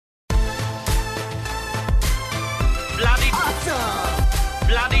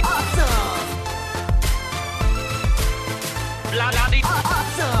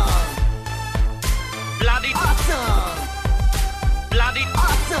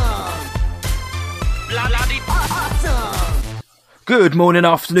Good morning,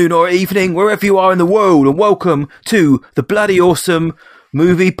 afternoon, or evening, wherever you are in the world, and welcome to the Bloody Awesome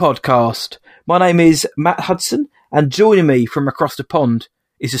Movie Podcast. My name is Matt Hudson, and joining me from across the pond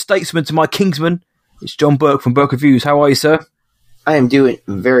is the statesman to my kingsman. It's John Burke from Burke Reviews. How are you, sir? I am doing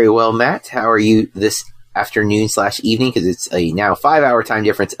very well, Matt. How are you this afternoon/evening? Because it's a now 5-hour time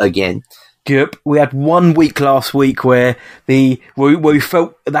difference again. Yep. We had 1 week last week where we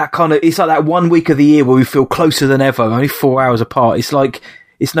felt that kind of, it's like that 1 week of the year where we feel closer than ever, only 4 hours apart. It's like,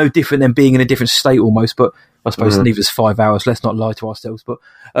 it's no different than being in a different state almost, but I suppose neither's 5 hours. Let's not lie to ourselves. But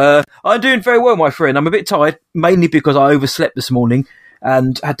I'm doing very well, my friend. I'm a bit tired, mainly because I overslept this morning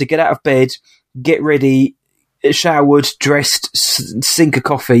and had to get out of bed, get ready, showered, dressed, sink a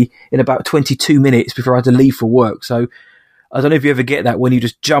coffee in about 22 minutes before I had to leave for work. So I don't know if you ever get that when you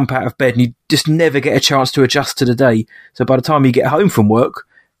just jump out of bed and you just never get a chance to adjust to the day. So by the time you get home from work,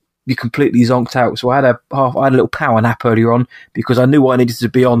 you're completely zonked out. So I had a little power nap earlier on because I knew I needed to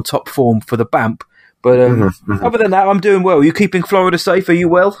be on top form for the BAMP. But other than that, I'm doing well. Are you keeping Florida safe? Are you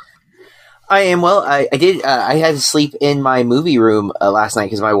well? I am well. I had to sleep in my movie room last night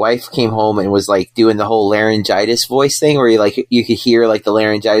because my wife came home and was like doing the whole laryngitis voice thing where you could hear like the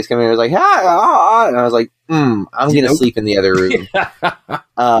laryngitis coming. It was like and I was like, I'm gonna sleep in the other room.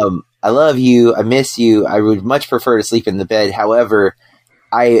 I love you. I miss you. I would much prefer to sleep in the bed. However,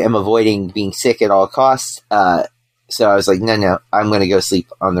 I am avoiding being sick at all costs. So I was like, no, I'm gonna go sleep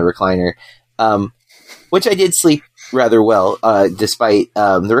on the recliner, which I did sleep rather well, despite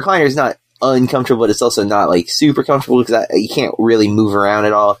the recliner is not uncomfortable, but it's also not like super comfortable because you can't really move around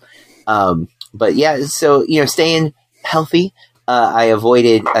at all. But yeah, so staying healthy. I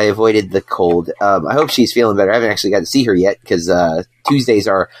avoided the cold. I hope she's feeling better. I haven't actually got to see her yet because Tuesdays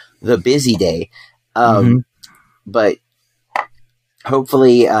are the busy day. But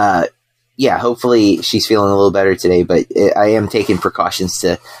hopefully, hopefully she's feeling a little better today. But I am taking precautions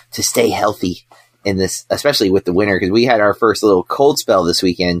to stay healthy in this, especially with the winter, because we had our first little cold spell this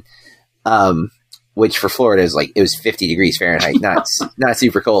weekend. Which for Florida is like, it was 50 degrees Fahrenheit, not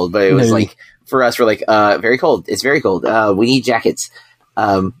super cold, but it was like, for us, we're like, very cold. It's very cold. We need jackets.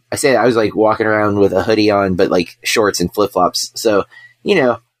 I said I was like walking around with a hoodie on, but like shorts and flip flops. So,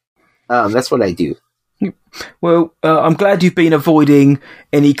 that's what I do. Well, I'm glad you've been avoiding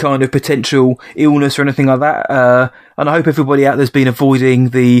any kind of potential illness or anything like that. And I hope everybody out there's been avoiding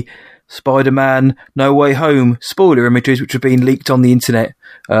the Spider-Man No Way Home spoiler images which have been leaked on the internet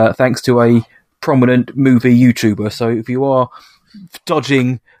thanks to a prominent movie YouTuber. So if you are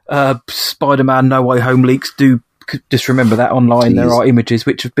dodging Spider-Man No Way Home leaks, do just remember that online there are images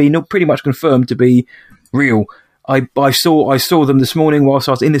which have been pretty much confirmed to be real. I saw them this morning whilst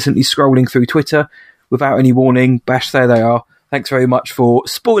I was innocently scrolling through Twitter without any warning. Bash, there they are. Thanks very much for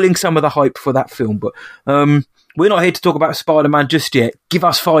spoiling some of the hype for that film. But we're not here to talk about Spider-Man just yet. Give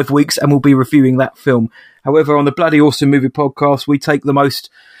us 5 weeks and we'll be reviewing that film. However, on the Bloody Awesome Movie Podcast, we take the most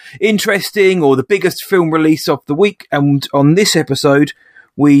interesting or the biggest film release of the week. And on this episode,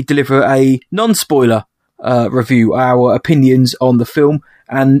 we deliver a non-spoiler review, our opinions on the film.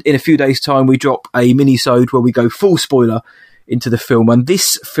 And in a few days' time, we drop a mini-sode where we go full spoiler into the film. And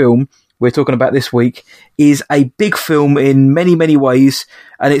this film we're talking about this week is a big film in many, many ways,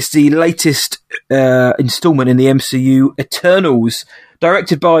 and it's the latest installment in the MCU, Eternals,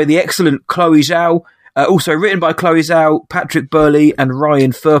 directed by the excellent Chloe Zhao, also written by Chloe Zhao, Patrick Burley and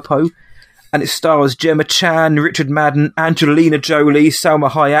Ryan Firpo, and it stars Gemma Chan, Richard Madden, Angelina Jolie,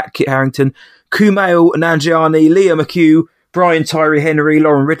 Salma Hayek, Kit Harington, Kumail Nanjiani, Leah McHugh, Brian Tyree Henry,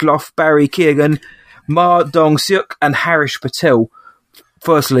 Lauren Ridloff, Barry Keoghan, Ma Dong-seok and Harish Patel.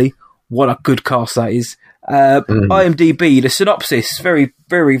 Firstly, what a good cast that is. IMDb, the synopsis, very,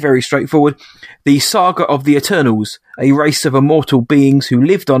 very, very straightforward. The saga of the Eternals, a race of immortal beings who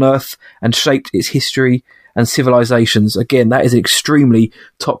lived on Earth and shaped its history and civilizations. Again, that is an extremely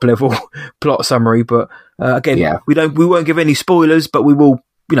top-level plot summary, but we won't give any spoilers, but we will,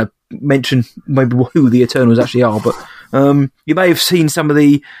 mention maybe who the Eternals actually are. But you may have seen some of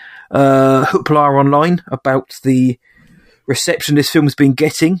the hoopla online about the reception this film's been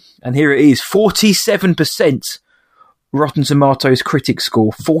getting, and here it is: 47% Rotten Tomatoes critic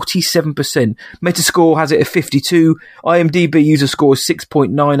score, 47%. Metascore has it at 52. IMDb user score is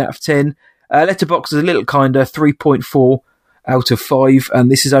 6.9 out of 10. Letterboxd is a little kinder, 3.4 out of 5,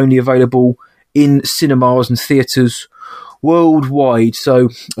 and this is only available in cinemas and theatres worldwide. So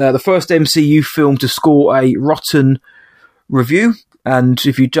the first MCU film to score a Rotten review. And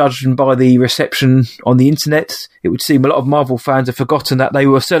if you judge them by the reception on the internet, it would seem a lot of Marvel fans have forgotten that they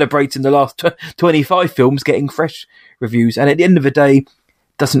were celebrating the last 25 films getting fresh reviews. And at the end of the day,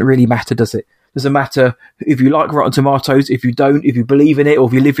 doesn't really matter, does it? Doesn't matter if you like Rotten Tomatoes, if you don't, if you believe in it, or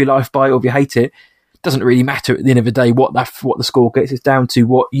if you live your life by it, or if you hate it. Doesn't really matter at the end of the day what the score gets. It's down to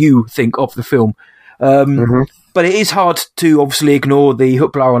what you think of the film. But it is hard to obviously ignore the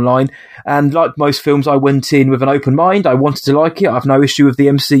Hoopla online. And like most films, I went in with an open mind. I wanted to like it. I have no issue with the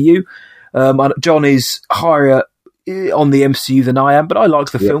MCU. John is higher on the MCU than I am, but I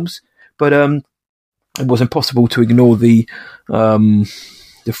like the films. But it was impossible to ignore the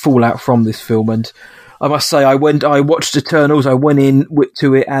fallout from this film. And I must say, I watched Eternals. I went in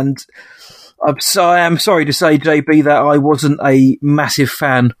to it, and I am sorry to say, JB, that I wasn't a massive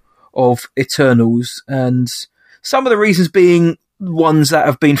fan of Eternals, and some of the reasons being ones that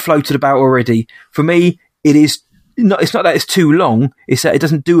have been floated about already. For me, it's not that it's too long, it's that it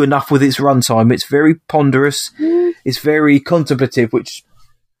doesn't do enough with its runtime. It's very ponderous, it's very contemplative, which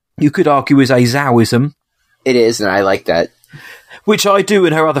you could argue is a Zhaoism. It is, and I like that. Which I do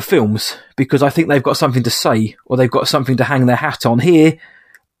in her other films, because I think they've got something to say, or they've got something to hang their hat on. Here,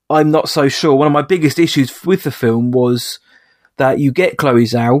 I'm not so sure. One of my biggest issues with the film was that you get Chloe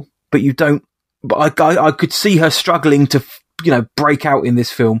Zhao, but you don't. But I could see her struggling to, break out in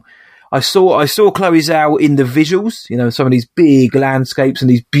this film. I saw Chloe Zhao in the visuals, some of these big landscapes and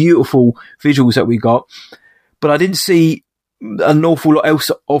these beautiful visuals that we got, but I didn't see an awful lot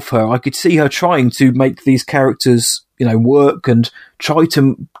else of her. I could see her trying to make these characters, work and try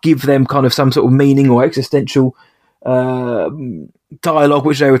to give them kind of some sort of meaning or existential dialogue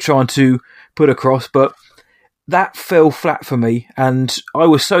which they were trying to put across, but that fell flat for me, and I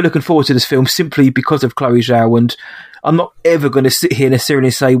was so looking forward to this film simply because of Chloe Zhao. And I'm not ever going to sit here necessarily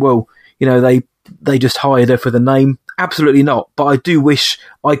and say, well, they just hired her for the name. Absolutely not. But I do wish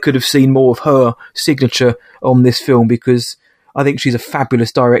I could have seen more of her signature on this film, because I think she's a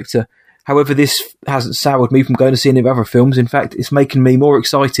fabulous director. However, this hasn't soured me from going to see any of other films. In fact, it's making me more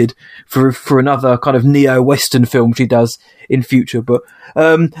excited for another kind of neo-Western film she does in future. But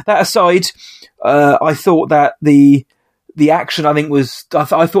that aside, I thought that the action,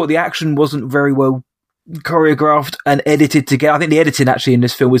 I thought the action wasn't very well choreographed and edited together. I think the editing actually in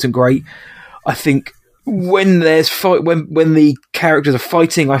this film isn't great. I think when when the characters are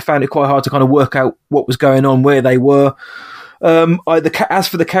fighting, I found it quite hard to kind of work out what was going on, where they were. As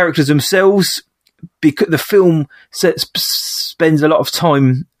for the characters themselves, because the film spends a lot of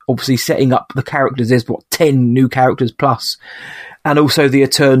time obviously setting up the characters. There's 10 new characters plus, and also the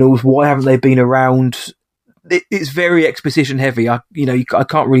Eternals. Why haven't they been around? It's very exposition heavy. I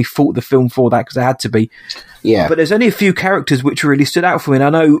can't really fault the film for that, because it had to be. Yeah. But there's only a few characters which really stood out for me.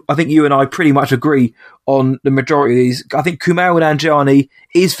 And I think you and I pretty much agree on the majority of these. I think Kumail Nanjiani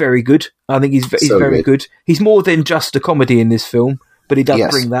is very good. I think he's very good. He's more than just a comedy in this film, but he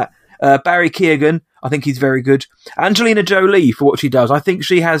does bring that. Barry Keoghan, I think he's very good. Angelina Jolie, for what she does, I think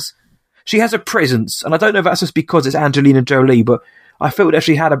she has a presence, and I don't know if that's just because it's Angelina Jolie, but I felt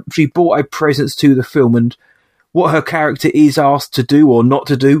that she brought a presence to the film, and what her character is asked to do or not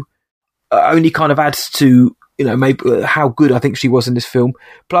to do only kind of adds to, maybe how good I think she was in this film.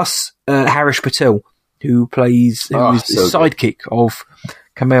 Plus, Harish Patel, who is the sidekick of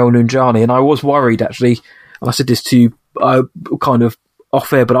Kumail Nanjiani. And I was worried, actually, and I said this to you kind of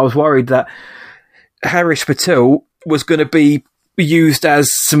off air, but I was worried that Harish Patel was going to be used as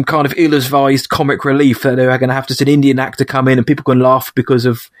some kind of ill-advised comic relief, that they were going to have to see an Indian actor come in and people can laugh because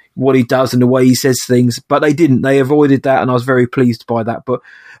of what he does and the way he says things, but they didn't. They avoided that, and I was very pleased by that. But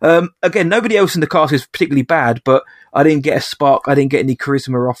again, nobody else in the cast is particularly bad, but I didn't get a spark. I didn't get any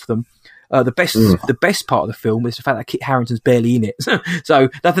charisma off them. The best part of the film is the fact that Kit Harington's barely in it. So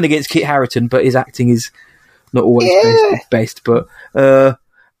nothing against Kit Harington, but his acting is not always best. But I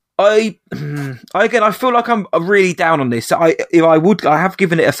feel like I'm really down on this. I have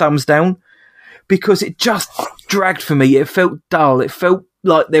given it a thumbs down, because it just dragged for me. It felt dull. It felt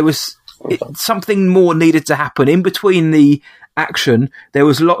like there was something more needed to happen in between the action. There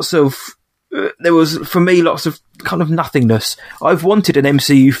was for me lots of kind of nothingness. I've wanted an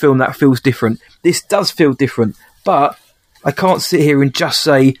MCU film that feels different. This does feel different, but I can't sit here and just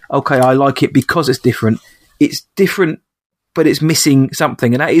say, okay, I like it because it's different. It's different, but it's missing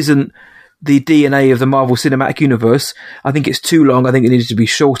something, and that isn't the DNA of the Marvel Cinematic Universe. I think it's too long. I think it needs to be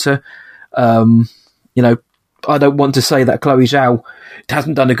shorter. I don't want to say that Chloe Zhao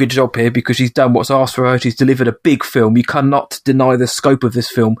hasn't done a good job here, because she's done what's asked for her. She's delivered a big film. You cannot deny the scope of this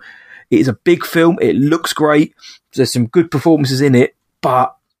film. It is a big film. It looks great. There's some good performances in it,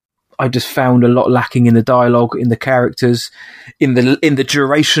 but I just found a lot lacking in the dialogue, in the characters, in the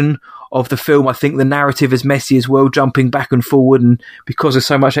duration of the film. I think the narrative is messy as well, jumping back and forward, and because of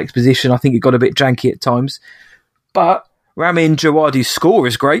so much exposition, I think it got a bit janky at times. But Ramin Djawadi's score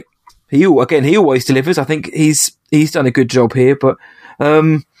is great. he always delivers. I think he's done a good job here. But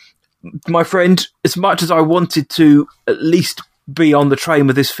my friend, as much as I wanted to at least be on the train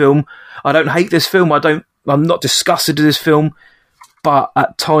with this film, I don't hate this film. I'm not disgusted with this film, but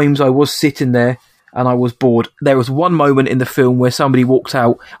at times I was sitting there and I was bored. There was one moment in the film where somebody walked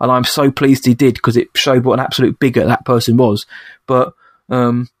out, and I'm so pleased he did, because it showed what an absolute bigot that person was. But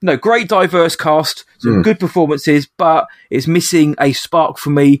no, great diverse cast, some good performances, but it's missing a spark for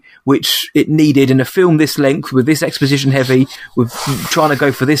me, which it needed in a film this length, with this exposition heavy, with trying to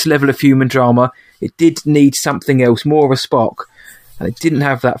go for this level of human drama. It did need something else, more of a spark, and it didn't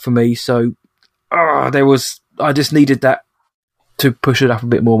have that for me. So I just needed that to push it up a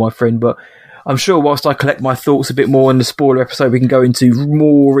bit more, my friend. But I'm sure whilst I collect my thoughts a bit more in the spoiler episode, we can go into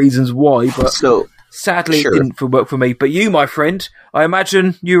more reasons why. But sadly, It didn't work for me. But you, my friend, I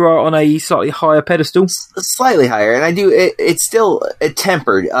imagine you are on a slightly higher pedestal. Slightly higher, and I do. It's still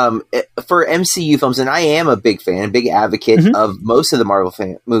tempered for MCU films, and I am a big fan, big advocate of most of the Marvel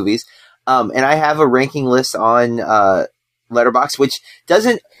movies. And I have a ranking list on Letterboxd, which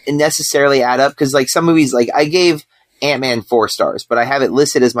doesn't necessarily add up, because like some movies, like I gave Ant-Man 4 stars, but I have it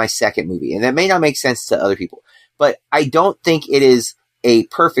listed as my second movie, and that may not make sense to other people. But I don't think it is a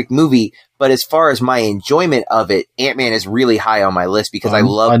perfect movie, but as far as my enjoyment of it, Ant-Man is really high on my list, because I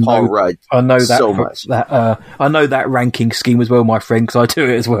love Paul Rudd so much. I know that ranking scheme as well, my friend, because I do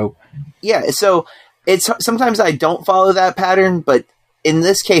it as well. Yeah, so it's sometimes I don't follow that pattern, but in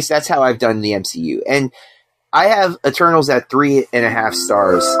this case, that's how I've done the MCU. And I have Eternals at 3.5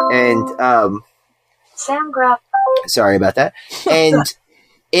 stars, and Sam Gruff. Sorry about that. And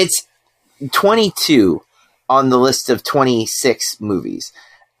it's 22 on the list of 26 movies,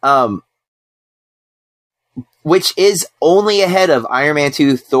 which is only ahead of Iron Man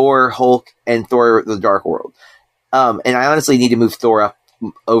 2, Thor, Hulk, and Thor the Dark World. And I honestly need to move Thor up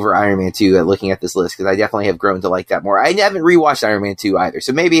over Iron Man 2 looking at this list, because I definitely have grown to like that more. I haven't rewatched Iron Man 2 either,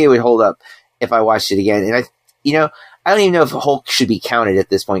 so maybe it would hold up if I watched it again. And I don't even know if Hulk should be counted at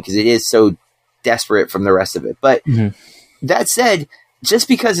this point, because it is so desperate from the rest of it. But that said, just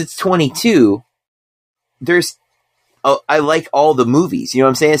because it's 22, I like all the movies. You know what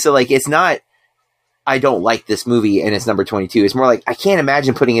I'm saying? So like, it's not, I don't like this movie and it's number 22. It's more like, I can't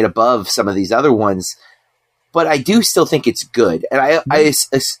imagine putting it above some of these other ones, but I do still think it's good. And I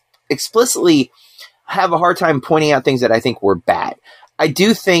explicitly have a hard time pointing out things that I think were bad. I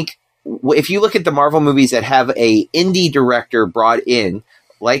do think if you look at the Marvel movies that have a indie director brought in,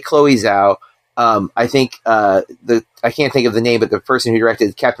 like Chloe Zhao, I think I can't think of the name, but the person who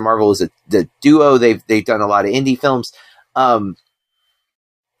directed Captain Marvel is the duo. They've done a lot of indie films.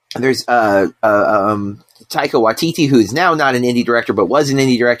 There's Taika Waititi, who's now not an indie director, but was an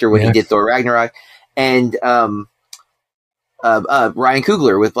indie director when he did Thor Ragnarok, and Ryan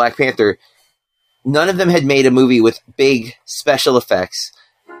Coogler with Black Panther. None of them had made a movie with big special effects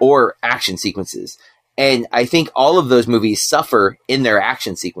or action sequences, and I think all of those movies suffer in their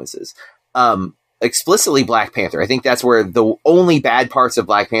action sequences. Explicitly Black Panther. I think that's where the only bad parts of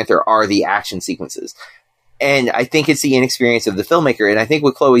Black Panther are the action sequences. And I think it's the inexperience of the filmmaker. And I think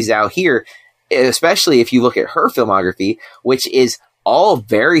with Chloe Zhao here, especially if you look at her filmography, which is all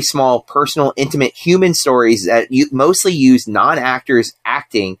very small, personal, intimate human stories that mostly use non-actors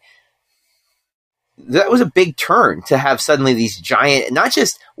acting, that was a big turn to have suddenly these giant, not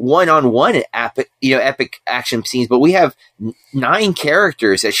just one-on-one epic action scenes, but we have 9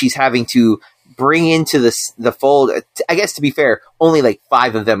 characters that she's having to bring into the fold. I guess, to be fair, only like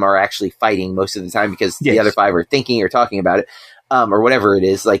 5 of them are actually fighting most of the time, because the other 5 are thinking or talking about it, or whatever it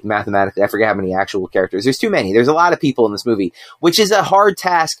is, like mathematically. I forget how many actual characters. There's too many. There's a lot of people in this movie, which is a hard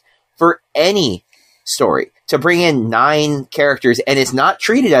task for any story, to bring in 9 characters, and it's not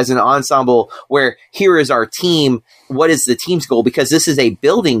treated as an ensemble where here is our team, what is the team's goal, because this is a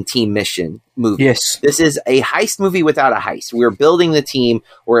building team mission movie. Yes. This is a heist movie without a heist. We're building the team,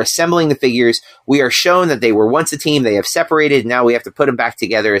 we're assembling the figures, we are shown that they were once a team, they have separated, now we have to put them back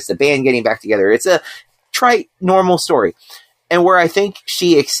together, it's the band getting back together. It's a trite, normal story. And where I think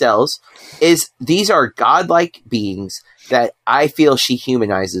she excels is these are godlike beings that I feel she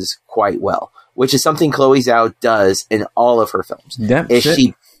humanizes quite well, which is something Chloe Zhao does in all of her films.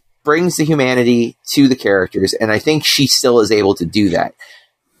 She brings the humanity to the characters, and I think she still is able to do that.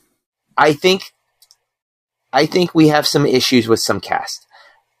 I think we have some issues with some cast.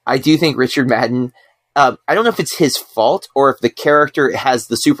 I do think Richard Madden, I don't know if it's his fault or if the character has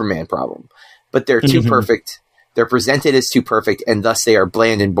the Superman problem, but they're too perfect. They're presented as too perfect, and thus they are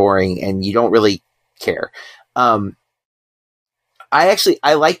bland and boring, and you don't really care. I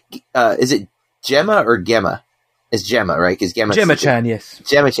like, is it Gemma or Gemma? It's Gemma, right? Because Gemma Chan, yes.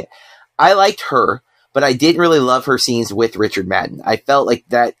 Gemma Chan. I liked her, but I didn't really love her scenes with Richard Madden. I felt like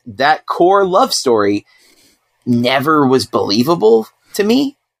that core love story never was believable to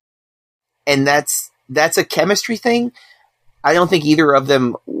me. And that's a chemistry thing. I don't think either of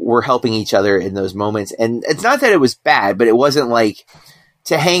them were helping each other in those moments. And it's not that it was bad, but it wasn't like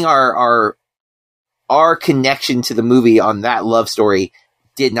to hang our connection to the movie on that love story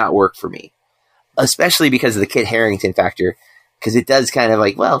did not work for me, especially because of the Kit Harington factor. Because it does kind of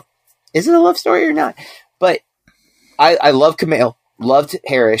like, well, is it a love story or not? But I love Kumail, loved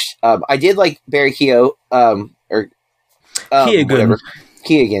Harish. I did like Barry Keoghan, Keoghan.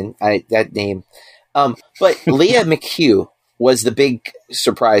 Keoghan, that name. But Leah McHugh was the big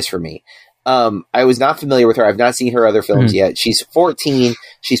surprise for me. I was not familiar with her. I've not seen her other films yet. She's 14.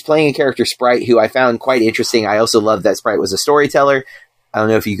 She's playing a character, Sprite, who I found quite interesting. I also love that Sprite was a storyteller. I don't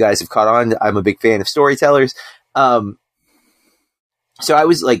know if you guys have caught on. I'm a big fan of storytellers. So I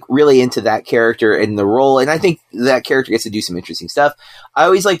was like really into that character and the role. And I think that character gets to do some interesting stuff. I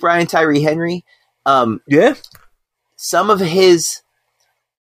always like Brian Tyree Henry. Yeah. Some of his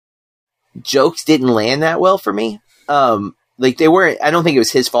jokes didn't land that well for me. Like they weren't, I don't think it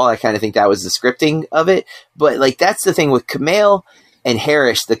was his fault. I kind of think that was the scripting of it, but like, that's the thing with Kumail and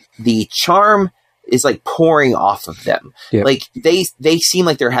Harish, the charm is like pouring off of them. Yep. Like they seem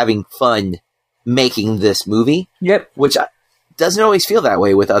like they're having fun making this movie. Yep. Which doesn't always feel that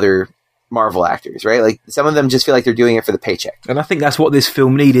way with other Marvel actors, right? Like some of them just feel like they're doing it for the paycheck. And I think that's what this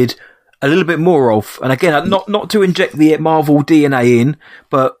film needed a little bit more of. And again, not to inject the Marvel DNA in,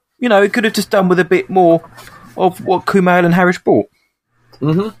 but you know, it could have just done with a bit more of what Kumail and Harish brought.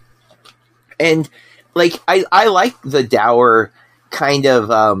 Mm-hmm. And like, I like the dour kind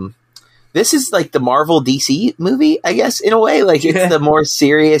of, this is like the Marvel DC movie, I guess, in a way. Like it's the more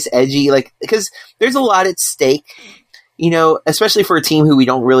serious, edgy, like, because there's a lot at stake, you know, especially for a team who we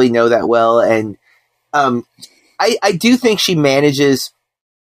don't really know that well. And I do think she manages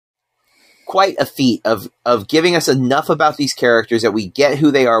quite a feat of giving us enough about these characters that we get who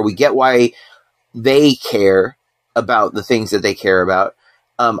they are, we get why they care about the things that they care about.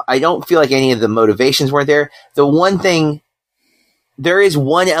 I don't feel like any of the motivations weren't there. The one thing, there is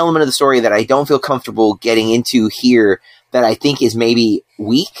one element of the story that I don't feel comfortable getting into here that I think is maybe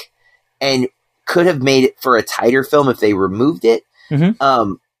weak and could have made it for a tighter film if they removed it.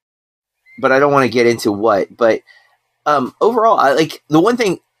 Mm-hmm. But I don't want to get into what. But overall, I like the one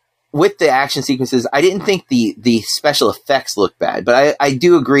thing with the action sequences, I didn't think the special effects looked bad, but I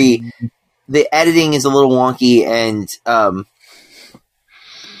do agree the editing is a little wonky and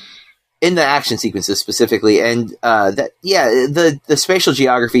in the action sequences specifically, and the spatial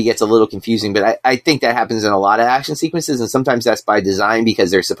geography gets a little confusing, but I think that happens in a lot of action sequences, and sometimes that's by design because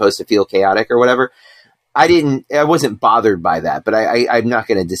they're supposed to feel chaotic or whatever. I wasn't bothered by that, but I'm not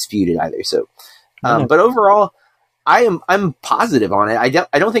going to dispute it either. So, but overall, I'm positive on it. I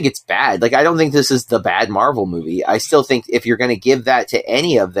don't think it's bad. Like, I don't think this is the bad Marvel movie. I still think if you're going to give that to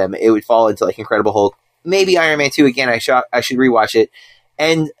any of them, it would fall into like Incredible Hulk, maybe Iron Man 2 again. I should rewatch it.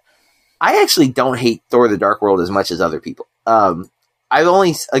 And I actually don't hate Thor: The Dark World as much as other people. I've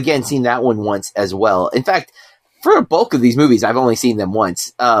only, again, seen that one once as well. In fact, for a bulk of these movies, I've only seen them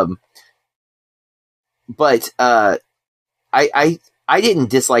once. But I didn't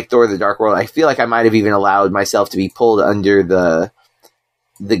dislike Thor: The Dark World. I feel like I might have even allowed myself to be pulled under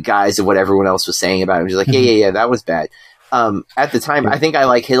the guise of what everyone else was saying about it. I'm just like, yeah, that was bad. At the time, I think I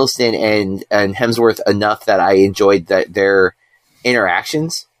like Hiddleston and Hemsworth enough that I enjoyed their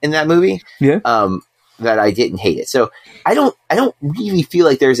interactions in that movie. Yeah. That I didn't hate it. So I don't really feel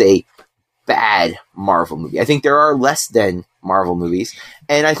like there's a bad Marvel movie. I think there are less than Marvel movies,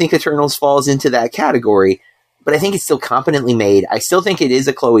 and I think Eternals falls into that category. But I think it's still competently made. I still think it is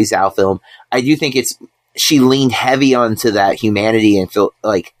a Chloe Zhao film. I do think she leaned heavy onto that humanity and feel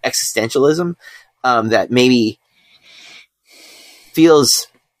like existentialism that maybe feels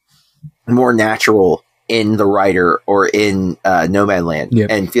more natural in The Writer or in Nomadland,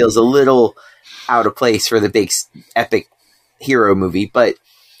 and feels a little out of place for the big epic hero movie.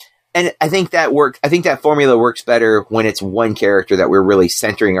 And I think that I think that formula works better when it's one character that we're really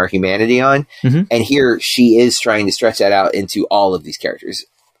centering our humanity on. Mm-hmm. And here she is trying to stretch that out into all of these characters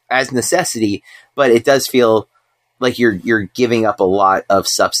as necessity, but it does feel like you're giving up a lot of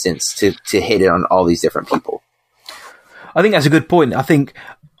substance to hit it on all these different people. I think that's a good point. I think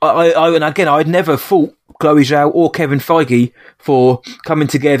and again, I'd never fault Chloe Zhao or Kevin Feige for coming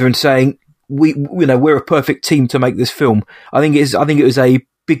together and saying we're a perfect team to make this film. I think it was a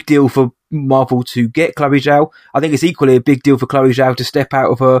big deal for Marvel to get Chloe Zhao. I think it's equally a big deal for Chloe Zhao to step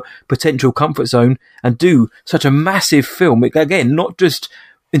out of her potential comfort zone and do such a massive film. Again, not just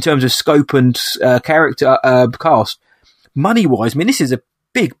in terms of scope and character cast, money-wise, I mean, this is a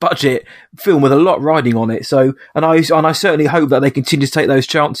big budget film with a lot riding on it. So, and I certainly hope that they continue to take those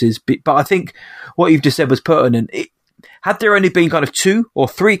chances. But I think what you've just said was pertinent. Had there only been kind of 2 or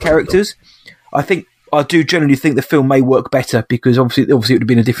 3 characters, I do generally think the film may work better, because obviously it would have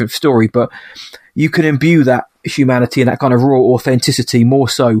been a different story. But you can imbue that humanity and that kind of raw authenticity more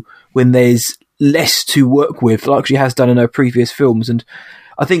so when there's less to work with, like she has done in her previous films. And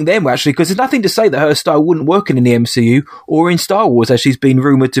I think them actually, because there's nothing to say that her style wouldn't work in the MCU or in Star Wars, as she's been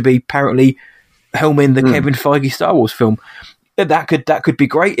rumoured to be apparently helming the Kevin Feige Star Wars film. That could be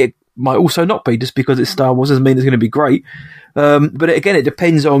great. It might also not be, just because it's Star Wars doesn't mean it's going to be great. But again, it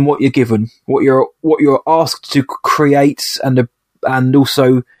depends on what you're given, what you're asked to create, and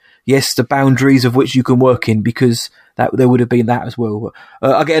also, yes, the boundaries of which you can work in, because that there would have been that as well.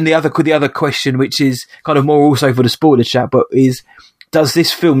 Again, the other question, which is kind of more also for the spoiler chat, but is, does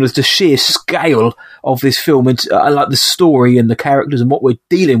this film, does the sheer scale of this film, and like the story and the characters and what we're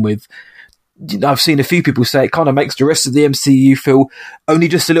dealing with, I've seen a few people say it kind of makes the rest of the MCU feel only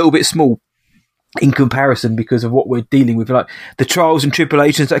just a little bit small in comparison, because of what we're dealing with. Like the trials and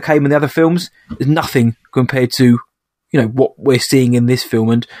tribulations that came in the other films is nothing compared to, what we're seeing in this film.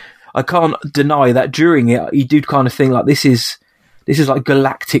 And I can't deny that during it, you do kind of think like this is like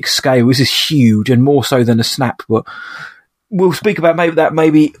galactic scale. This is huge, and more so than a snap. But we'll speak about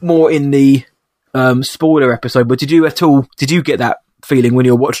maybe more in the spoiler episode. But did you get that feeling when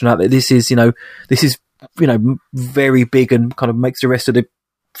you're watching that this is very big and kind of makes the rest of the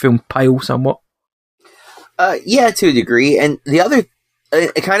film pale somewhat? Yeah, to a degree. And the other,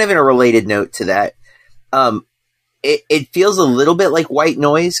 kind of in a related note to that, it feels a little bit like white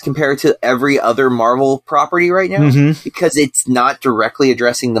noise compared to every other Marvel property right now, because it's not directly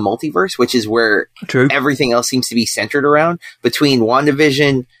addressing the multiverse, which is where everything else seems to be centered around, between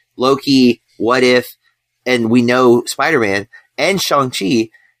WandaVision, Loki, What If, and we know Spider-Man, and Shang-Chi,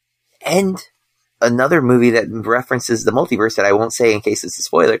 and another movie that references the multiverse that I won't say in case it's a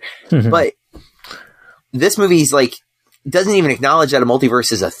spoiler. But this movie's doesn't even acknowledge that a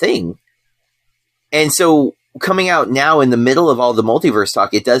multiverse is a thing. And so coming out now in the middle of all the multiverse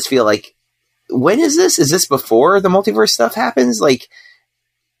talk, it does feel like, when is this? Is this before the multiverse stuff happens? I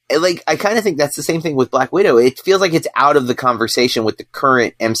kind of think that's the same thing with Black Widow. It feels like it's out of the conversation with the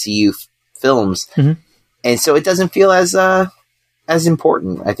current MCU films. And so it doesn't feel as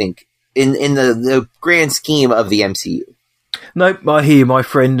important, I think, in the grand scheme of the MCU. No, I hear you, my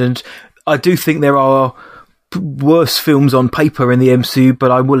friend, and I do think there are worse films on paper in the MCU,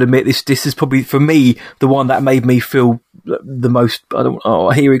 but I will admit this is probably, for me, the one that made me feel the most,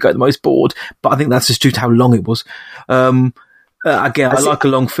 here we go, the most bored, but I think that's just due to how long it was. Again, I like a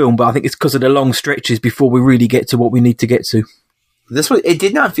long film, but I think it's because of the long stretches before we really get to what we need to get to. It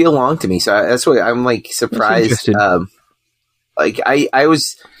did not feel long to me, so that's why I'm surprised. I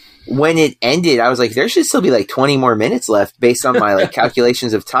was, when it ended, I was like, there should still be 20 more minutes left based on my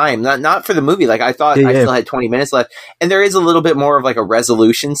calculations of time. Not for the movie. I thought I still had 20 minutes left. And there is a little bit more of a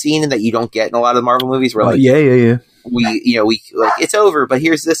resolution scene that you don't get in a lot of the Marvel movies where we it's over, but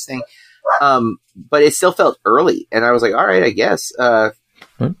here's this thing. But it still felt early, and I was like, all right, I guess.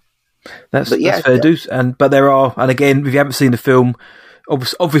 That's fair dues. But there are, and again, if you haven't seen the film,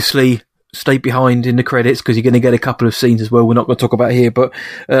 obviously stay behind in the credits, because you're going to get a couple of scenes as well we're not going to talk about here, but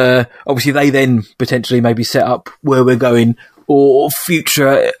obviously they then potentially maybe set up where we're going or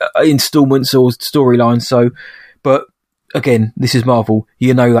future installments or storylines. So, but again, this is Marvel,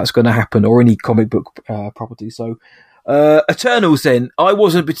 that's going to happen, or any comic book property. So Eternals, then, I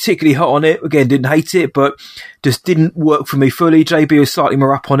wasn't particularly hot on it. Again, didn't hate it, but just didn't work for me fully. JB was slightly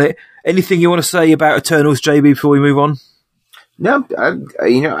more up on it. Anything you want to say about Eternals, JB, before we move on? No,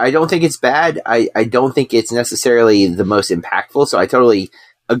 I don't think it's bad. I don't think it's necessarily the most impactful. So I totally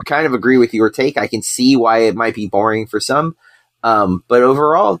kind of agree with your take. I can see why it might be boring for some. But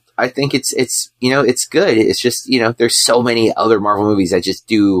overall, I think it's good. It's just, there's so many other Marvel movies that just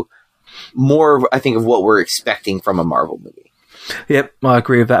do more, I think, of what we're expecting from a Marvel movie. Yep, I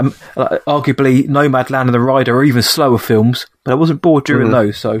agree with that. Arguably, Nomadland and The Rider are even slower films, but I wasn't bored during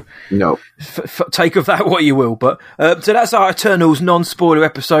those, so no. Take of that what you will. But so that's our Eternals non-spoiler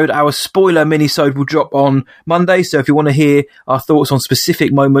episode. Our spoiler mini-sode will drop on Monday, so if you want to hear our thoughts on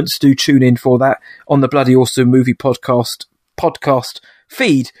specific moments, do tune in for that on the Bloody Awesome Movie podcast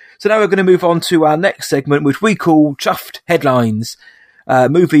feed. So now we're going to move on to our next segment, which we call Chuffed Headlines.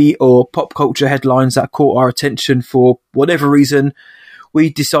 Movie or pop culture headlines that caught our attention for whatever reason.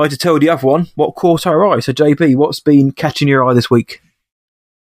 We decided to tell the other one what caught our eye. So JB, what's been catching your eye this week?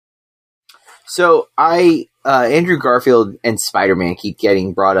 So I Andrew Garfield and Spider-Man keep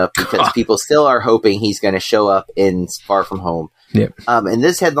getting brought up because people still are hoping he's going to show up in Far From Home. Yep. And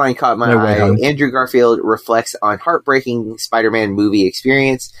this headline caught my eye. Andrew Garfield reflects on heartbreaking Spider-Man movie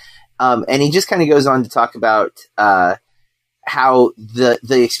experience. And he just kind of goes on to talk about how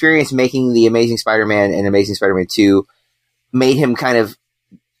the experience making The Amazing Spider-Man and Amazing Spider-Man 2 made him kind of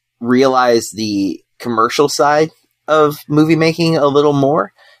realize the commercial side of movie making a little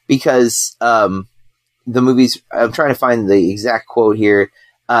more, because the movies, I'm trying to find the exact quote here.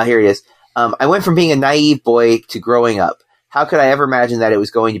 Here it is. I went from being a naive boy to growing up. How could I ever imagine that it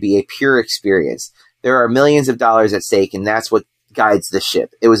was going to be a pure experience? There are millions of dollars at stake, and that's what guides the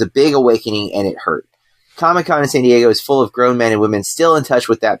ship. It was a big awakening, and it hurt. Comic-Con in San Diego is full of grown men and women still in touch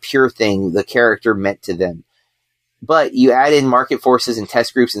with that pure thing the character meant to them. But you add in market forces and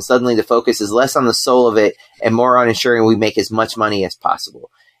test groups, and suddenly the focus is less on the soul of it and more on ensuring we make as much money as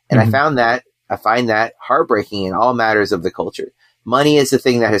possible. And I find that heartbreaking in all matters of the culture. Money is the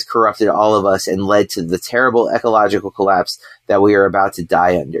thing that has corrupted all of us and led to the terrible ecological collapse that we are about to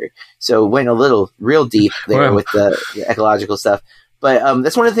die under. So went a little real deep there with the ecological stuff. But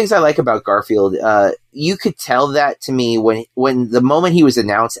that's one of the things I like about Garfield. You could tell that to me when the moment he was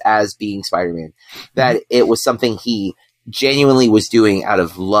announced as being Spider-Man, that it was something he genuinely was doing out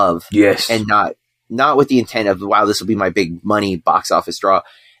of love. Yes. And not with the intent of, wow, this will be my big money box office draw.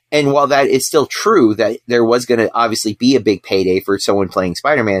 And while that is still true, that there was going to obviously be a big payday for someone playing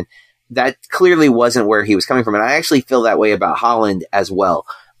Spider-Man, that clearly wasn't where he was coming from. And I actually feel that way about Holland as well.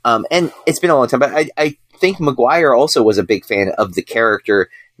 And it's been a long time, but I think Maguire also was a big fan of the character,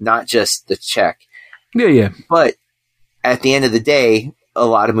 not just the check. Yeah. But at the end of the day, a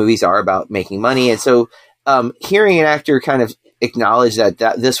lot of movies are about making money. And so hearing an actor kind of acknowledge that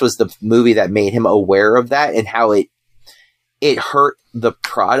this was the movie that made him aware of that and how it hurt the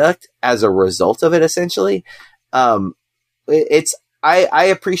product as a result of it, essentially. I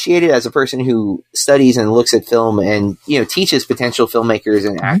appreciate it as a person who studies and looks at film and, teaches potential filmmakers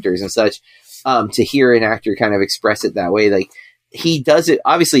and actors and such, to hear an actor kind of express it that way. Like, he does it,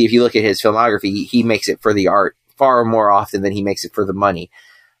 obviously, if you look at his filmography, he makes it for the art far more often than he makes it for the money.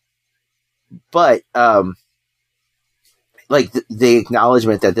 But, the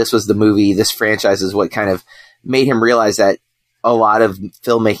acknowledgement that this was the movie, this franchise is what kind of made him realize that a lot of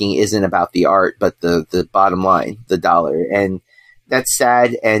filmmaking isn't about the art, but the bottom line, the dollar. And that's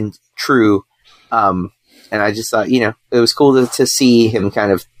sad and true. And I just thought, it was cool to see him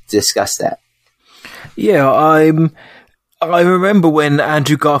kind of discuss that. Yeah, I remember when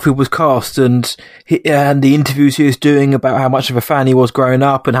Andrew Garfield was cast and the interviews he was doing about how much of a fan he was growing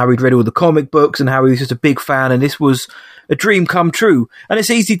up and how he'd read all the comic books and how he was just a big fan, and this was a dream come true. And it's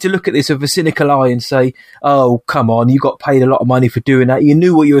easy to look at this with a cynical eye and say, oh, come on, you got paid a lot of money for doing that. You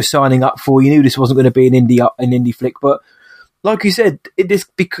knew what you were signing up for. You knew this wasn't going to be an indie flick. But like you said,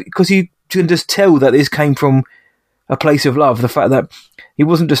 because you can just tell that this came from a place of love. The fact that he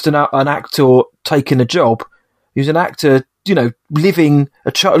wasn't just an actor taking a job. He was an actor, living out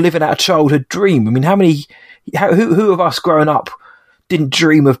a childhood dream. I mean, who of us growing up didn't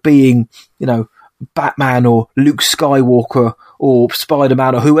dream of being, Batman or Luke Skywalker or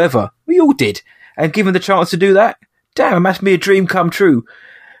Spider-Man or whoever? We all did. And given the chance to do that, damn, it must be a dream come true.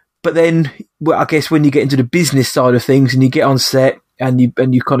 But then, I guess when you get into the business side of things and you get on set and you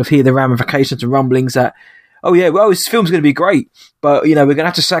kind of hear the ramifications and rumblings that, oh yeah, well, this film's going to be great, but, we're going to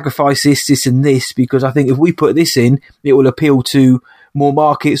have to sacrifice this and this, because I think if we put this in, it will appeal to more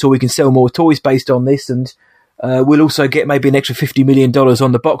markets, or we can sell more toys based on this, and we'll also get maybe an extra $50 million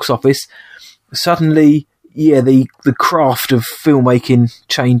on the box office. Suddenly, the craft of filmmaking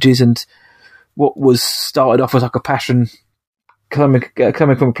changes, and what was started off as like a passion, coming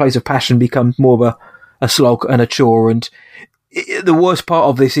from a place of passion, becomes more of a slog and a chore. And the worst part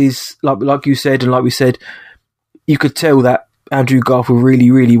of this is, like you said, and like we said, you could tell that Andrew Garfield really,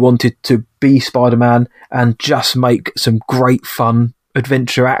 really wanted to be Spider-Man and just make some great fun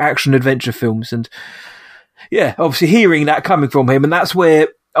action adventure films. And yeah, obviously hearing that coming from him, and that's where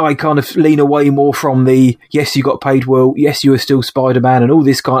I kind of lean away more from the, yes, you got paid well, yes, you were still Spider-Man and all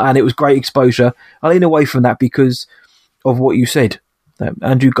this and it was great exposure. I lean away from that because of what you said.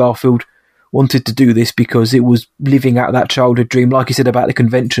 Andrew Garfield wanted to do this because it was living out that childhood dream. Like you said about the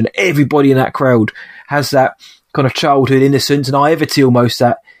convention, everybody in that crowd has that kind of childhood innocence and naivety almost,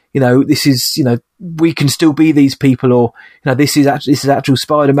 that, this is, we can still be these people, or, this is actual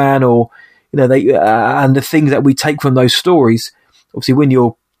Spider-Man, or, they, and the things that we take from those stories. Obviously, when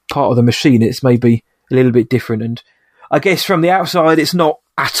you're part of the machine, it's maybe a little bit different. And I guess from the outside, it's not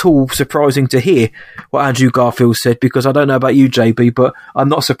at all surprising to hear what Andrew Garfield said, because I don't know about you, JB, but I'm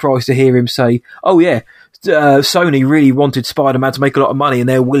not surprised to hear him say, oh yeah, Sony really wanted Spider-Man to make a lot of money, and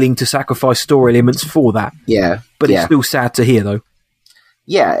they're willing to sacrifice story elements for that. Yeah. But it's still sad to hear, though.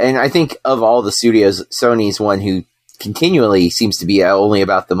 Yeah, and I think of all the studios, Sony's one who continually seems to be only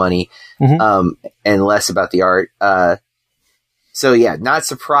about the money, and less about the art. So yeah, not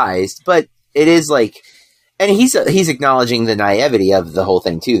surprised, but it is like, and he's acknowledging the naivety of the whole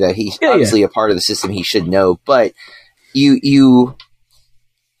thing too, that he's obviously a part of the system, he should know, but you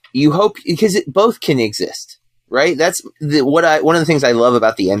hope, because both can exist, right? That's one of the things I love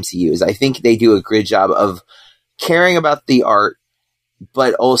about the MCU is I think they do a good job of caring about the art,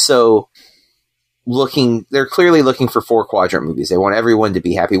 but also they're clearly looking for 4-quadrant movies. They want everyone to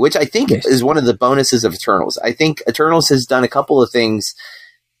be happy, which I think is one of the bonuses of Eternals. I think Eternals has done a couple of things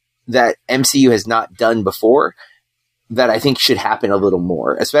that MCU has not done before that I think should happen a little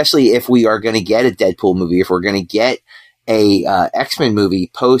more, especially if we are going to get a Deadpool movie, if we're going to get a X-Men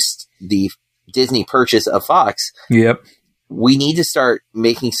movie post the Disney purchase of Fox. Yep. We need to start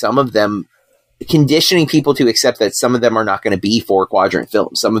making some of them, conditioning people to accept that some of them are not going to be 4-quadrant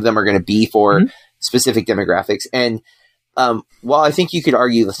films. Some of them are going to be for specific demographics. And while I think you could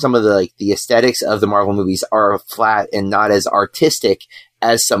argue that some of the aesthetics of the Marvel movies are flat and not as artistic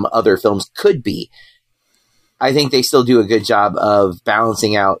as some other films could be, I think they still do a good job of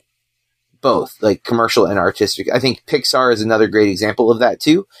balancing out both, like commercial and artistic. I think Pixar is another great example of that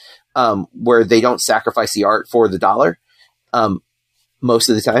too, where they don't sacrifice the art for the dollar most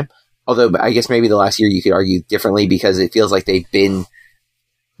of the time. Although I guess maybe the last year you could argue differently, because it feels like they've been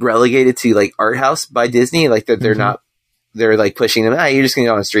relegated to like art house by Disney, like that they're like pushing them. You're just going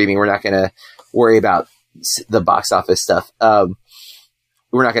to go on streaming. We're not going to worry about the box office stuff.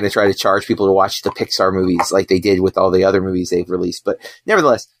 We're not going to try to charge people to watch the Pixar movies like they did with all the other movies they've released. But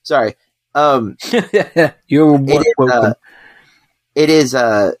nevertheless, sorry. You're welcome. It is,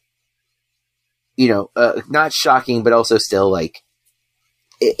 not shocking, but also still like,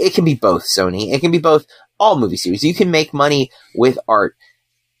 it can be both, Sony. It can be both, all movie studios. You can make money with art.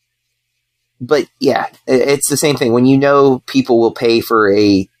 But yeah, it's the same thing. When you know people will pay for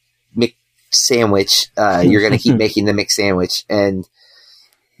a McSandwich, you're going to keep making the McSandwich. And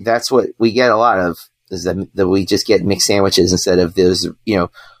that's what we get a lot of, is that we just get McSandwiches instead of those,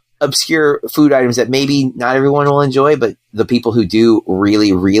 obscure food items that maybe not everyone will enjoy, but the people who do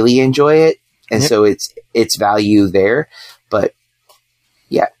really, really enjoy it. And so it's value there. But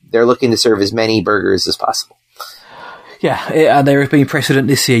yeah, they're looking to serve as many burgers as possible. Yeah, there has been precedent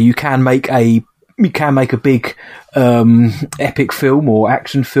this year. You can make a big epic film or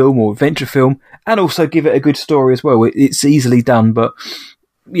action film or adventure film, and also give it a good story as well. It's easily done, but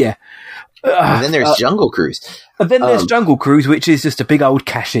yeah. And then there's Jungle Cruise. And then there's Jungle Cruise, which is just a big old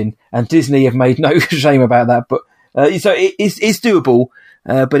cash-in, and Disney have made no shame about that. But so it's doable.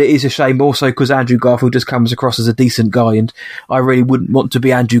 But it is a shame also because Andrew Garfield just comes across as a decent guy, and I really wouldn't want to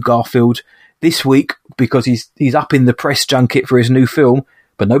be Andrew Garfield this week because he's up in the press junket for his new film,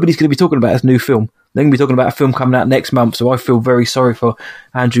 but nobody's going to be talking about his new film. They're going to be talking about a film coming out next month, so I feel very sorry for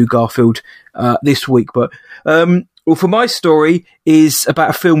Andrew Garfield this week. But for my story is about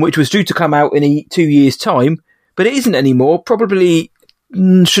a film which was due to come out in 2 years' time, but it isn't anymore. Probably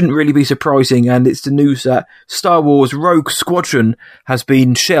shouldn't really be surprising, and it's the news that Star Wars Rogue Squadron has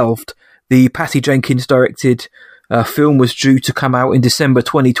been shelved. The Patty Jenkins directed film was due to come out in December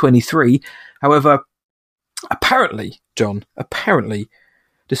 2023. However, apparently,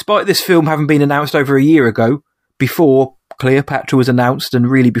 despite this film having been announced over a year ago, before Cleopatra was announced and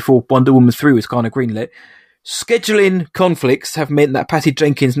really before Wonder Woman 3 was kind of greenlit, scheduling conflicts have meant that Patty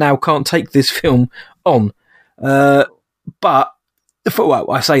Jenkins now can't take this film on. But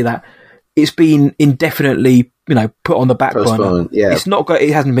I say that it's been indefinitely, put on the back burner. Yeah. It's not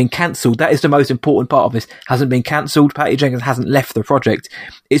it hasn't been cancelled. That is the most important part of this. Hasn't been cancelled. Patty Jenkins hasn't left the project.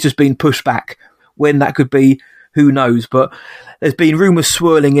 It's just been pushed back. When that could be, who knows? But there's been rumours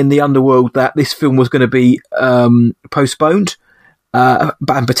swirling in the underworld that this film was going to be postponed, and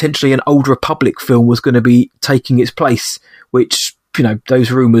potentially an Old Republic film was going to be taking its place. Which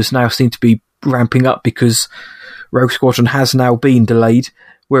those rumours now seem to be ramping up because Rogue Squadron has now been delayed,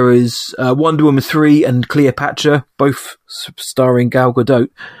 whereas Wonder Woman 3 and Cleopatra, both starring Gal Gadot,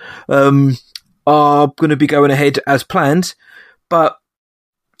 are going to be going ahead as planned. But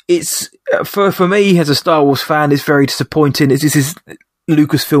it's for me as a Star Wars fan, it's very disappointing. This is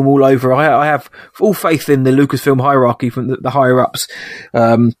Lucasfilm all over. I have full faith in the Lucasfilm hierarchy from the higher ups,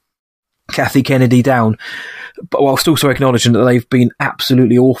 Kathy Kennedy down, but whilst also acknowledging that they've been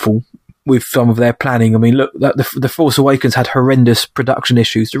absolutely awful with some of their planning. I mean, look, the Force Awakens had horrendous production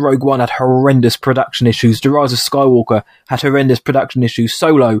issues. The Rogue One had horrendous production issues. The Rise of Skywalker had horrendous production issues.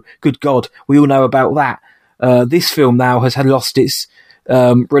 Solo, good God, we all know about that. This film now has had lost its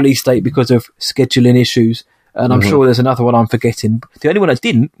release date because of scheduling issues, and I'm sure there's another one I'm forgetting. The only one I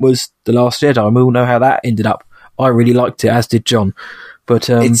didn't was The Last Jedi, and we all know how that ended up. I really liked it, as did John. But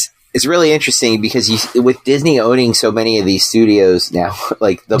it's really interesting because with Disney owning so many of these studios now,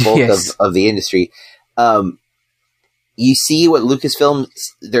 like the bulk of the industry, you see what Lucasfilm,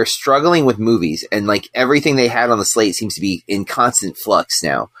 they're struggling with movies, and like everything they had on the slate seems to be in constant flux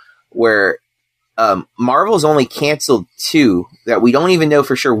now, where Marvel's only canceled 2 that we don't even know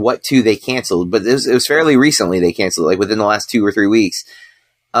for sure what 2 they canceled, but it was fairly recently they canceled, like within the last 2 or 3 weeks.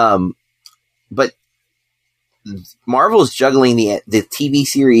 But Marvel's juggling the TV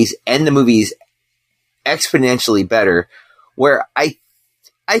series and the movies exponentially better, where I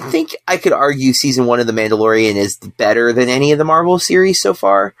think I could argue season 1 of The Mandalorian is better than any of the Marvel series so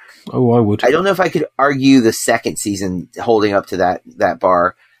far. Oh, I would. I don't know if I could argue the second season holding up to that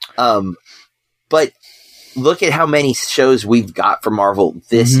bar. But look at how many shows we've got from Marvel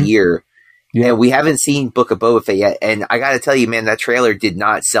this year. Yeah. And we haven't seen Book of Boba Fett yet. And I got to tell you, man, that trailer did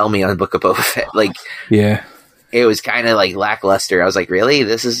not sell me on Book of Boba Fett. Like, yeah, it was kind of like lackluster. I was like, really?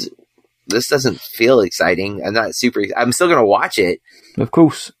 This doesn't feel exciting. I'm still going to watch it. Of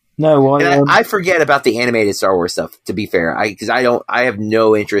course. No, I forget about the animated Star Wars stuff, to be fair. I have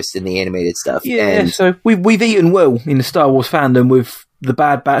no interest in the animated stuff. Yeah, so we've eaten well in the Star Wars fandom with The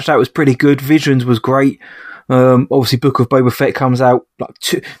Bad Batch. That was pretty good. Visions was great. Obviously, Book of Boba Fett comes out like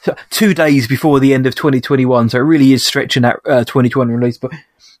 2 days before the end of 2021, so it really is stretching that 2021 release. But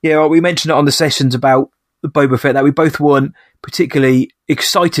yeah, we mentioned it on the sessions about Boba Fett that we both weren't particularly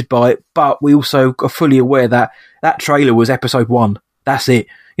excited by it, but we also are fully aware that that trailer was episode 1. That's it.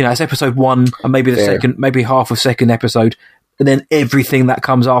 You know, it's episode 1 and maybe the second, maybe half a second episode, and then everything that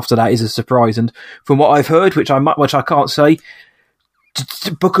comes after that is a surprise. And from what I've heard, which I can't say,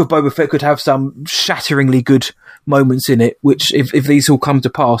 Book of Boba Fett could have some shatteringly good moments in it, which if these all come to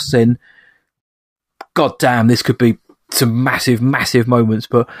pass, then god damn, this could be some massive moments.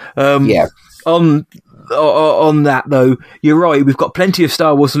 But on that though, you're right, we've got plenty of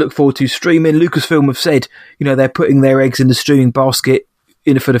Star Wars to look forward to streaming. Lucasfilm have said, you know, they're putting their eggs in the streaming basket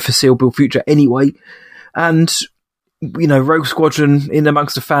for the foreseeable future anyway. And you know, Rogue Squadron in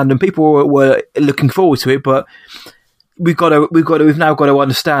amongst the fandom, people were looking forward to it, but we've now got to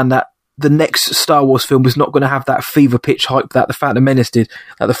understand that the next Star Wars film is not going to have that fever pitch hype that The Phantom Menace did,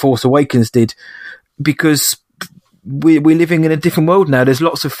 that The Force Awakens did, because we're living in a different world now. There's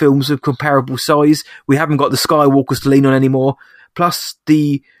lots of films of comparable size. We haven't got the Skywalkers to lean on anymore. Plus,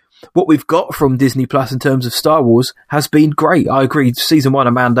 what we've got from Disney Plus in terms of Star Wars has been great. I agree. Season 1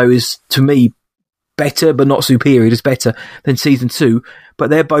 of Mando is, to me, better, but not superior. It's better than Season 2, but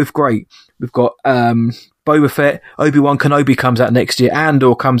they're both great. We've got Boba Fett, Obi-Wan Kenobi comes out next year,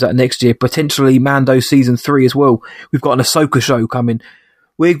 Andor comes out next year, potentially Mando Season 3 as well. We've got an Ahsoka show coming.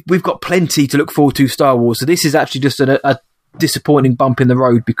 We've got plenty to look forward to Star Wars, so this is actually just a disappointing bump in the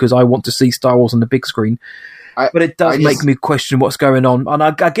road because I want to see Star Wars on the big screen. But it does make me question what's going on. And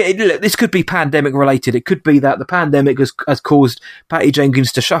I get it. Look, this could be pandemic related. It could be that the pandemic has caused Patty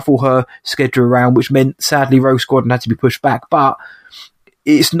Jenkins to shuffle her schedule around, which meant, sadly, Rogue Squadron had to be pushed back. But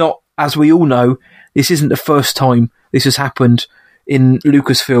it's not, as we all know, this isn't the first time this has happened in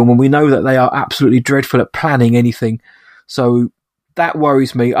Lucasfilm, and we know that they are absolutely dreadful at planning anything. So that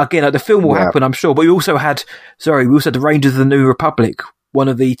worries me. Again, the film will happen, I'm sure. But we also had the Rangers of the New Republic, one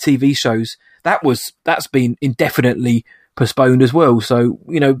of the TV shows. That's been indefinitely postponed as well. So,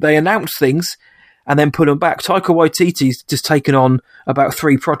 you know, they announce things and then put them back. Taika Waititi's just taken on about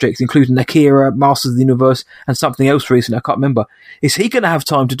 3 projects, including Akira, Masters of the Universe, and something else recently. I can't remember. Is he going to have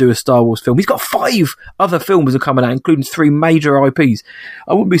time to do a Star Wars film? He's got 5 other films that are coming out, including 3 major IPs.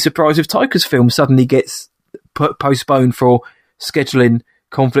 I wouldn't be surprised if Taika's film suddenly gets postponed for scheduling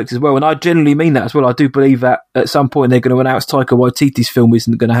conflict as well, and I generally mean that as well. I do believe that at some point they're going to announce Taika Waititi's film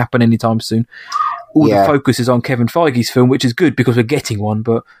isn't going to happen anytime soon. All the focus is on Kevin Feige's film, which is good because we're getting one,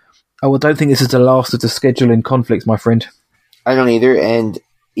 but I don't think this is the last of the scheduling conflicts, my friend. I don't either, and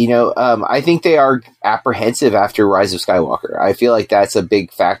you know, I think they are apprehensive after Rise of Skywalker. I feel like that's a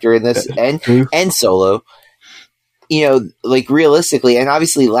big factor in this, and Solo. You know, like realistically, and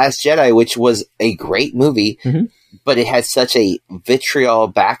obviously Last Jedi, which was a great movie, but it had such a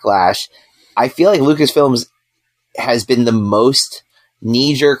vitriol backlash. I feel like Lucasfilms has been the most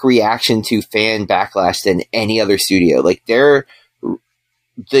knee-jerk reaction to fan backlash than any other studio. Like the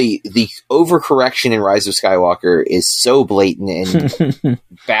overcorrection in Rise of Skywalker is so blatant and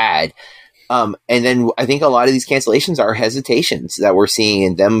bad. And then I think a lot of these cancellations are hesitations that we're seeing,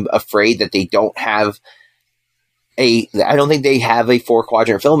 and them afraid that they don't have I don't think they have a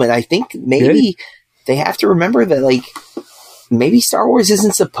 4-quadrant film, and I think maybe they have to remember that, like, maybe Star Wars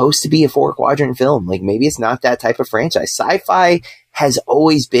isn't supposed to be a 4-quadrant film. Like, maybe it's not that type of franchise. Sci-fi has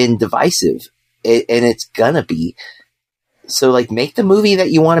always been divisive, and it's gonna be. So, like, make the movie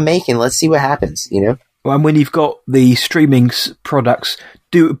that you want to make, and let's see what happens, you know? And when you've got the streaming products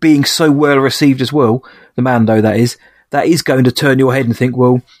being so well received as well, the Mando, that is going to turn your head and think,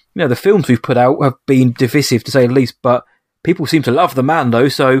 well, you know, the films we've put out have been divisive, to say the least, but people seem to love the Mando,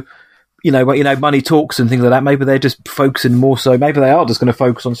 so, you know, money talks and things like that. Maybe they're just focusing more so. Maybe they are just going to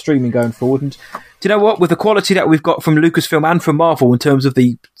focus on streaming going forward. And do you know what? With the quality that we've got from Lucasfilm and from Marvel in terms of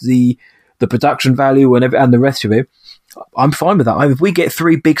the production value and the rest of it, I'm fine with that. If we get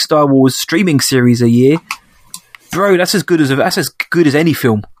 3 big Star Wars streaming series a year, bro, that's as good as any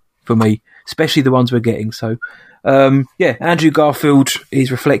film for me, especially the ones we're getting. So, Andrew Garfield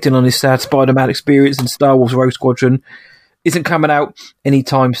is reflecting on his sad Spider-Man experience, and Star Wars Rogue Squadron isn't coming out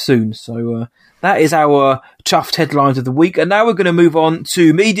anytime soon. So that is our chuffed headlines of the week. And now we're going to move on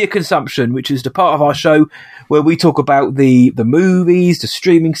to media consumption, which is the part of our show where we talk about the movies, the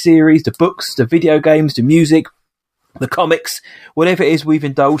streaming series, the books, the video games, the music, the comics, whatever it is we've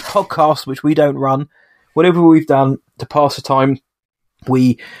indulged, podcasts which we don't run, whatever we've done to pass the time,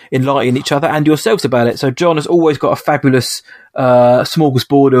 we enlighten each other and yourselves about it. So John has always got a fabulous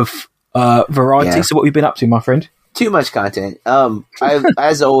smorgasbord of variety. Yeah. So what have you been up to, my friend? Too much content. I've,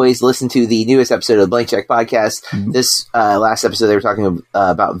 as always, listened to the newest episode of Blank Check Podcast. Mm-hmm. This last episode, they were talking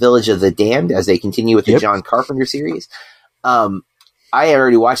about Village of the Damned as they continue with the John Carpenter series. I had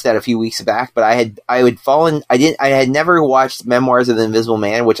already watched that a few weeks back, but I had never watched Memoirs of the Invisible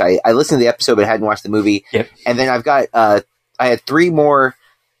Man, which I listened to the episode but hadn't watched the movie. Yep. And then I've got I had 3 more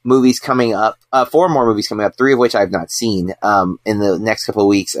movies coming up, 4 more movies coming up, 3 of which I've not seen in the next couple of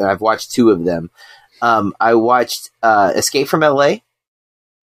weeks, and I've watched 2 of them. I watched Escape from LA,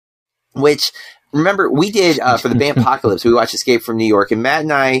 which, remember, we did for the band Apocalypse, we watched Escape from New York, and Matt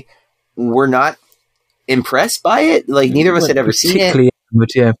and I were not impressed by it. Like, neither of us had ever seen it. But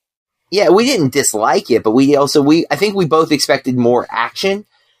yeah, we didn't dislike it, but I think we both expected more action.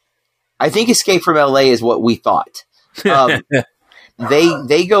 I think Escape from LA is what we thought.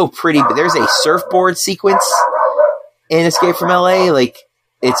 They go pretty, there's a surfboard sequence in Escape from LA. Like,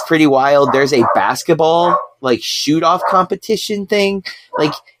 it's pretty wild. There's a basketball, like, shoot-off competition thing.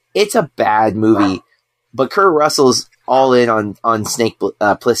 Like, it's a bad movie, but Kurt Russell's all in on Snake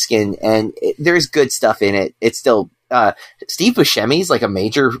Plissken, and there's good stuff in it. It's still Steve Buscemi's like a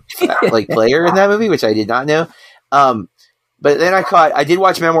major like player in that movie, which I did not know. But then I did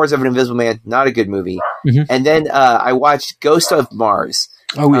watch Memoirs of an Invisible Man, not a good movie, and then I watched Ghost of Mars.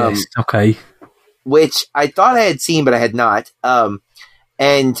 Oh yes, okay. Which I thought I had seen, but I had not.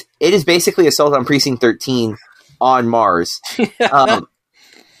 And it is basically Assault on Precinct 13 on Mars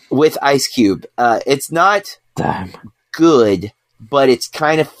with Ice Cube. It's not good, but it's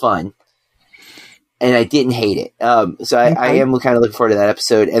kind of fun. And I didn't hate it. So I am kind of looking forward to that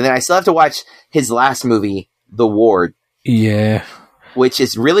episode. And then I still have to watch his last movie, The Ward. Yeah. Which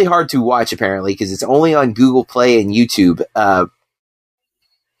is really hard to watch, apparently, because it's only on Google Play and YouTube.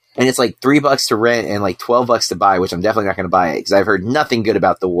 And it's like $3 to rent and like $12 to buy, which I'm definitely not going to buy it because I've heard nothing good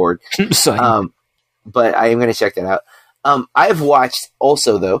about The Ward. But I am going to check that out. I've watched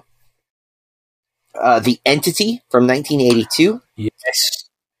also, though, The Entity from 1982. Yes.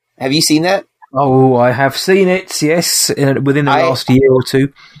 Have you seen that? Oh, I have seen it, yes, within the last year or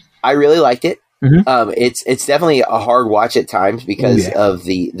 2. I really liked it. Mm-hmm. It's definitely a hard watch at times because of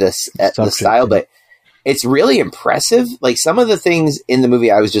the style, but it's really impressive. Like, some of the things in the movie,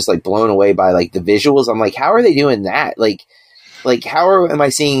 I was just like blown away by, like, the visuals. I'm like, how are they doing that? Like how am I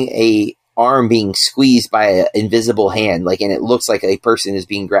seeing a arm being squeezed by an invisible hand? Like, and it looks like a person is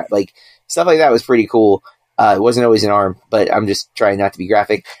being grabbed. Like, stuff like that was pretty cool. It wasn't always an arm, but I'm just trying not to be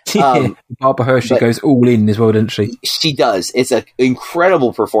graphic. Barbara Hershey goes all in as well, doesn't she? She does. It's an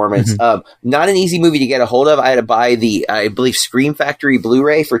incredible performance. Mm-hmm. Not an easy movie to get a hold of. I had to buy the, I believe, Scream Factory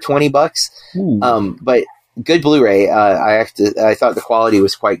Blu-ray for $20. But good Blu-ray. I thought the quality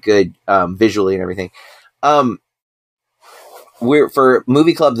was quite good visually and everything. For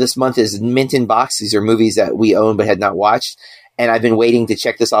Movie Club this month is Mint in Box. These are movies that we own but had not watched, and I've been waiting to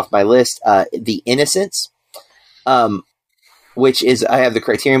check this off my list. The Innocents. Which is, I have the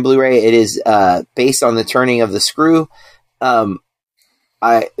Criterion Blu-ray. It is based on The Turning of the Screw. It's on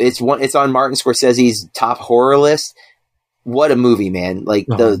Martin Scorsese's top horror list. What a movie, man! Like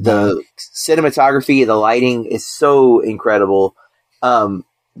the cinematography, the lighting is so incredible.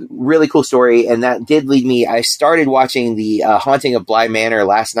 Really cool story, and that did lead me. I started watching the Haunting of Bly Manor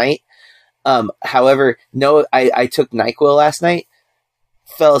last night. However, no, I took NyQuil last night.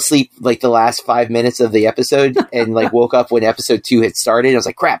 fell asleep like the last 5 minutes of the episode and like woke up when episode 2 had started. I was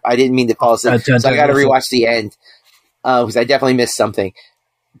like, crap, I didn't mean to fall asleep. So I got to rewatch the end because I definitely missed something.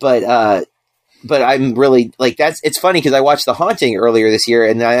 But I'm really like, it's funny because I watched The Haunting earlier this year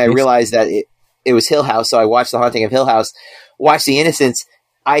and I realized that it was Hill House. So I watched The Haunting of Hill House, watched The Innocents.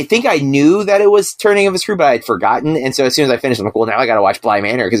 I think I knew that it was Turning of a Screw, but I had forgotten. And so as soon as I finished, I'm like, well, now I got to watch Bly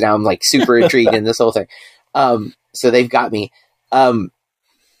Manor because now I'm like super intrigued in this whole thing. So they've got me.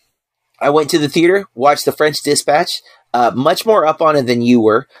 I went to the theater, watched The French Dispatch, much more up on it than you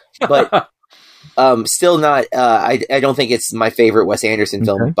were, but still not. I don't think it's my favorite Wes Anderson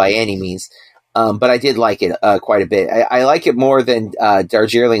film by any means, but I did like it quite a bit. I like it more than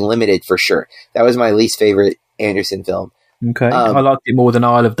Darjeeling Limited for sure. That was my least favorite Anderson film. Okay, I liked it more than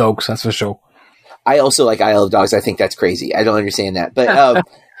Isle of Dogs, that's for sure. I also like Isle of Dogs. I think that's crazy. I don't understand that, but.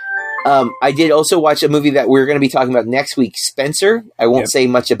 I did also watch a movie that we're going to be talking about next week, Spencer. I won't say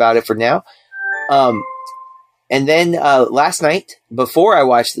much about it for now. And then last night, before I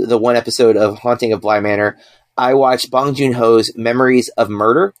watched the one episode of Haunting of Bly Manor, I watched Bong Joon-ho's Memories of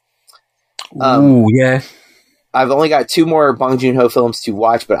Murder. Ooh, yeah. I've only got 2 more Bong Joon-ho films to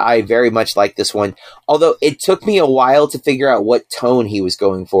watch, but I very much like this one. Although it took me a while to figure out what tone he was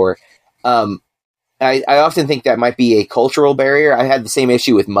going for. I often think that might be a cultural barrier. I had the same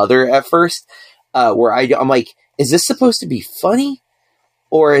issue with Mother at first, where I'm like, is this supposed to be funny?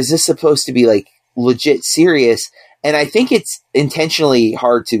 Or is this supposed to be like legit serious? And I think it's intentionally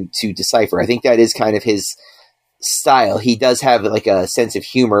hard to decipher. I think that is kind of his style. He does have like a sense of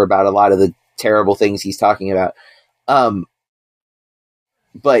humor about a lot of the terrible things he's talking about. But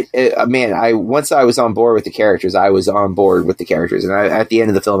man, once I was on board with the characters, I was on board with the characters. And at the end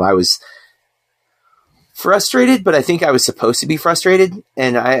of the film, I was frustrated, but I think I was supposed to be frustrated,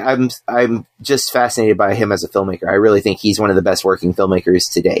 and I'm just fascinated by him as a filmmaker. I really think he's one of the best working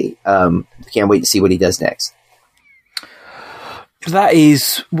filmmakers today. Can't wait to see what he does next. That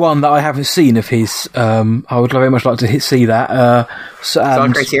is one that I haven't seen of his. I would very much like to see that. It's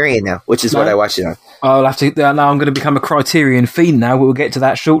on Criterion now, which is what I watched it on. I'll have to. Now I'm going to become a Criterion fiend. Now we'll get to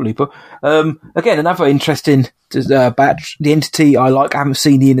that shortly. But again, another interesting batch. The Entity I like. I haven't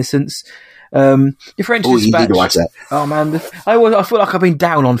seen The Innocents. The French Dispatch. You need to watch that. Oh man, I feel like I've been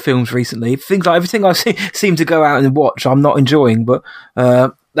down on films recently. Things like everything I seem to go out and watch, I'm not enjoying. But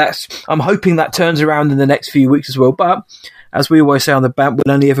I'm hoping that turns around in the next few weeks as well. But as we always say on the BAMP,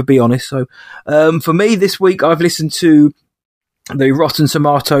 we'll only ever be honest. So for me this week, I've listened to the Rotten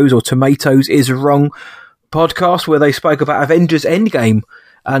Tomatoes or Tomatoes Is Wrong podcast where they spoke about Avengers Endgame,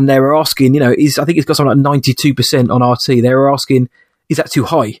 and they were asking, I think it's got something like 92% on RT. They were asking, is that too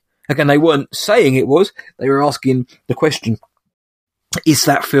high? Again, they weren't saying it was. They were asking the question, is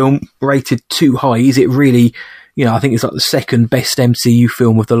that film rated too high? Is it really, I think it's like the second best MCU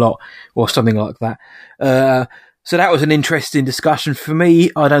film of the lot or something like that. So that was an interesting discussion for me.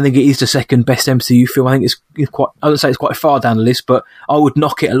 I don't think it is the second best MCU film. I think it's quite, I don't say it's quite far down the list, but I would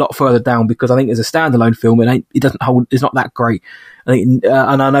knock it a lot further down because I think as a standalone film, it doesn't hold, it's not that great. I think,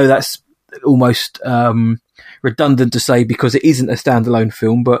 and I know that's almost, redundant to say because it isn't a standalone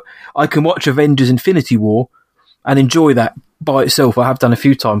film, but I can watch Avengers Infinity War and enjoy that by itself. I have done a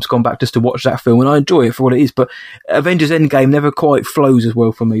few times, gone back just to watch that film, and I enjoy it for what it is, but Avengers Endgame never quite flows as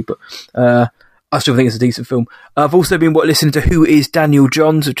well for me, but I still think it's a decent film. I've also been listening to Who is Daniel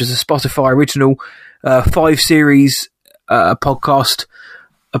Johns, which is a Spotify original 5-series podcast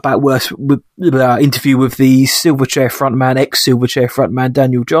about interview with the Silverchair frontman, ex-Silverchair frontman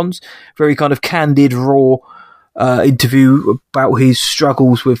Daniel Johns. Very kind of candid, raw interview about his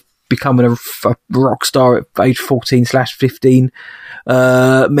struggles with becoming a rock star at age 14/15,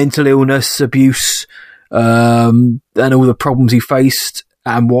 mental illness, abuse, and all the problems he faced,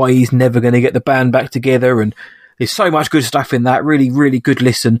 and why he's never going to get the band back together. And there's so much good stuff in that. Really, really good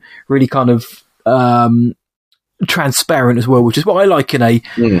listen. Really kind of transparent as well, which is what I like in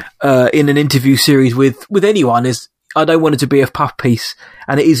in an interview series with anyone. Is I don't want it to be a puff piece,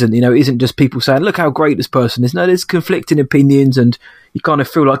 and it isn't. It isn't just people saying, "Look how great this person is." No, there's conflicting opinions, and you kind of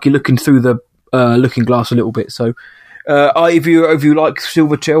feel like you're looking through the looking glass a little bit. So, if you like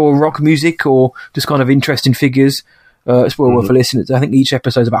Silverchair or rock music or just kind of interesting figures, it's well worth a listen. I think each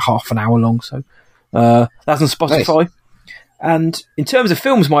episode is about half an hour long, so that's on Spotify. Nice. And in terms of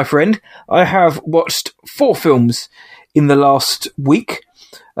films, my friend, I have watched 4 films in the last week.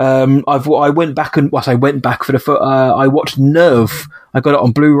 I went back I watched Nerve. I got it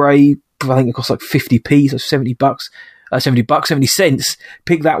on Blu-ray. I think it cost like 50p, so $70 cents.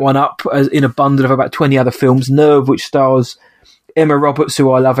 Picked that one up in a bundle of about 20 other films. Nerve, which stars Emma Roberts,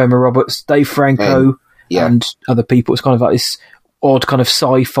 who I love Emma Roberts, Dave Franco, and other people. It's kind of like this odd kind of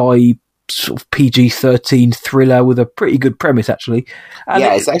sci-fi sort of PG-13 thriller with a pretty good premise, actually. And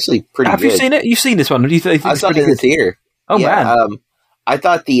it's actually pretty good. Have you seen it? You've seen this one? Do you think I saw it in the theater. Oh, man. I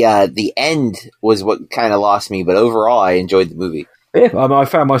thought the end was what kind of lost me, but overall, I enjoyed the movie. Yeah, I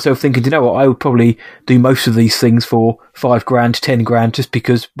found myself thinking, do you know what? I would probably do most of these things for $5,000, $10,000, just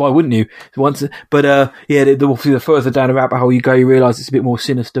because. Why wouldn't you? But the further down the rabbit hole you go, you realise it's a bit more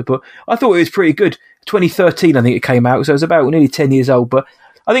sinister. But I thought it was pretty good. 2013, I think it came out, so it was about nearly 10 years old. But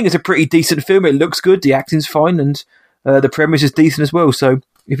I think it's a pretty decent film. It looks good, the acting's fine, and the premise is decent as well. So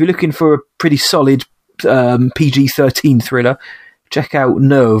if you're looking for a pretty solid PG-13 thriller, check out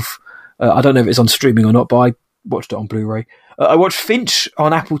Nerve. I don't know if it's on streaming or not, but I watched it on Blu-ray. I watched Finch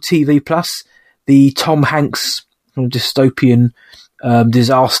on Apple TV+, the Tom Hanks dystopian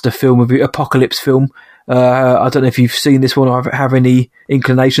disaster film, apocalypse film. I don't know if you've seen this one or have any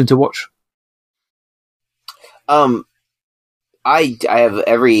inclination to watch. I have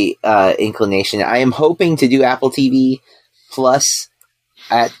every inclination. I am hoping to do Apple TV Plus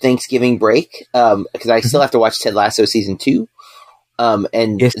at Thanksgiving break because I still have to watch Ted Lasso season 2.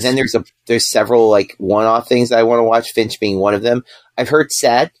 And yes. Then there's several like one-off things that I want to watch, Finch being one of them. I've heard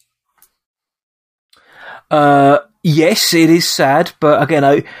sad. Yes, it is sad, but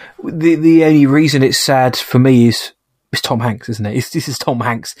again, the only reason it's sad for me is Tom Hanks, isn't it? This is Tom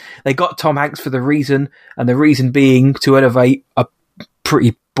Hanks. They got Tom Hanks for the reason, and the reason being to elevate a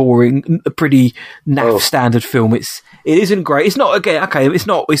pretty boring, a pretty naff standard film. It isn't great. It's not It's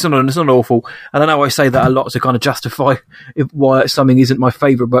not awful. And I know I say that a lot to kind of justify why something isn't my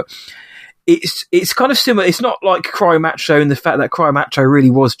favourite, but it's kind of similar. It's not like Cry Macho in the fact that Cry Macho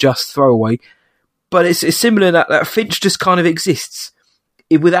really was just throwaway, but it's similar in that Finch just kind of exists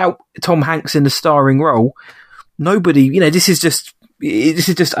without Tom Hanks in the starring role. Nobody, this is just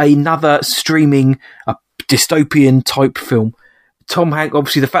another streaming dystopian type film. Tom Hanks,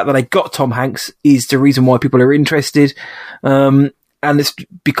 obviously, the fact that they got Tom Hanks is the reason why people are interested, and it's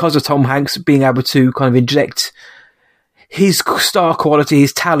because of Tom Hanks being able to kind of inject his star quality,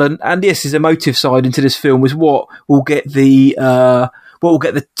 his talent, and yes, his emotive side into this film is what will get the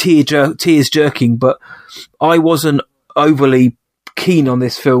tears jerking. But I wasn't overly keen on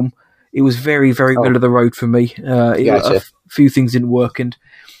this film. It was very, very middle of the road for me. Gotcha. A few things didn't work, and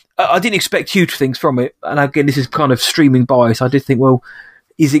I didn't expect huge things from it. And again, this is kind of streaming bias. I did think, well,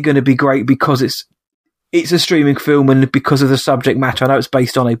 is it going to be great because it's a streaming film and because of the subject matter? I know it's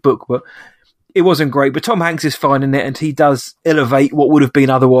based on a book, but it wasn't great. But Tom Hanks is fine in it, and he does elevate what would have been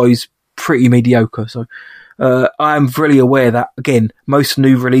otherwise pretty mediocre. So I am really aware that, again, most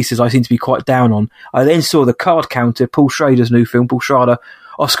new releases I seem to be quite down on. I then saw The Card Counter, Paul Schrader's new film. Paul Schrader,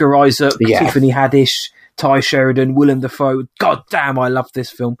 Oscar Isaac, Tiffany Haddish, Ty Sheridan, Willem Dafoe. God damn, I love this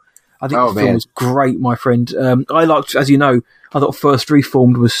film. I think this film was great, my friend. I liked, as you know, I thought First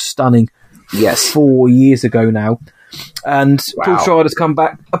Reformed was stunning. Yes. 4 years ago now. And Paul Schrader's come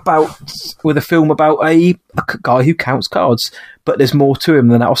back with a film about a guy who counts cards. But there's more to him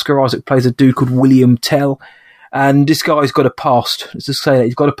than that. Oscar Isaac plays a dude called William Tell. And this guy's got a past. Let's just say that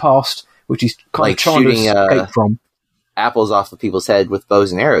he's got a past, which he's kind of trying to escape from. Apples off of people's head with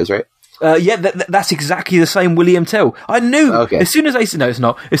bows and arrows, right? That's exactly the same William Tell. I knew as soon as no, it's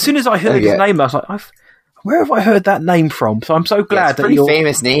not. As soon as I heard his name, I was like, where have I heard that name from? So I'm so glad that you're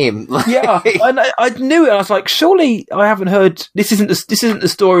famous name. Yeah, I knew it. I was like, surely I haven't heard. This isn't the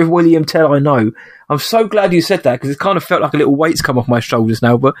story of William Tell I know. I'm so glad you said that because it kind of felt like a little weight's come off my shoulders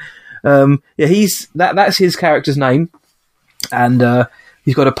now. But that's his character's name, and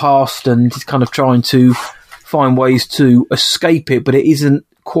he's got a past, and he's kind of trying to find ways to escape it, but it isn't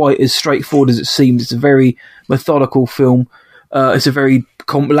quite as straightforward as it seems. It's a very methodical film. It's a very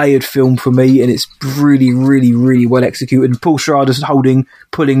layered film for me, and it's really, really, really well executed. And Paul Schrader's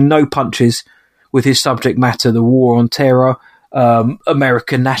pulling no punches with his subject matter, the war on terror,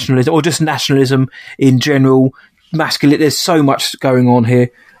 American nationalism, or just nationalism in general, masculine. There's so much going on here.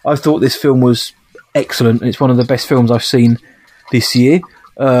 I thought this film was excellent, and it's one of the best films I've seen this year.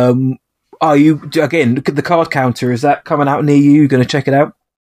 Are you, again, The Card Counter, is that coming out near you? You going to check it out?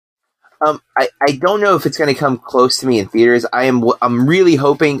 I don't know if it's going to come close to me in theaters. I'm really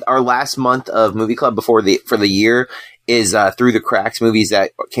hoping our last month of movie club for the year is Through the Cracks, movies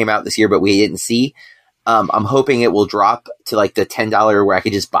that came out this year but we didn't see. I'm hoping it will drop to like the $10 where I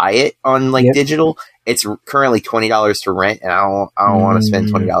could just buy it on digital. It's currently $20 to rent, and I don't want to spend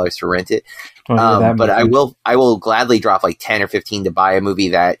 $20 to rent it. But I will gladly drop like 10 or 15 to buy a movie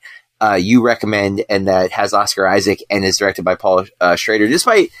that you recommend and that has Oscar Isaac and is directed by Paul Schrader,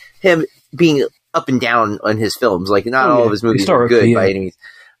 despite him being up and down on his films. Like, not all of his movies are good by any means.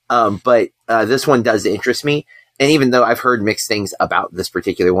 But this one does interest me. and even though I've heard mixed things about this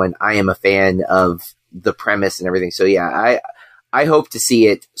particular one, I am a fan of the premise and everything. So yeah, I hope to see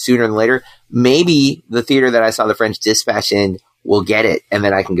it sooner than later. Maybe the theater that I saw The French Dispatch in will get it, and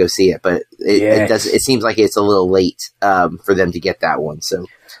then I can go see it. But it seems like it's a little late for them to get that one. So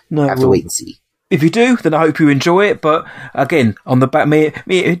I have to wait and see. If you do, then I hope you enjoy it. But again, on the back, me,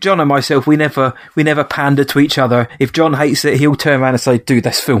 John and myself, we never pander to each other. If John hates it, he'll turn around and say, "Dude,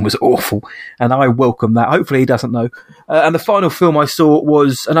 this film was awful," and I welcome that. Hopefully, he doesn't know. And the final film I saw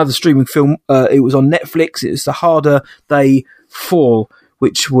was another streaming film. It was on Netflix. It's The Harder They Fall,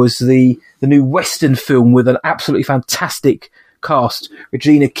 which was the new Western film with an absolutely fantastic cast: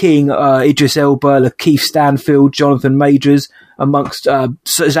 Regina King, Idris Elba, Lakeith Stanfield, Jonathan Majors, amongst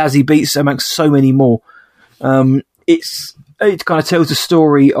Zazie Beetz, amongst so many more. It kind of tells the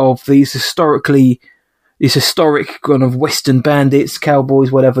story of these historic kind of Western bandits,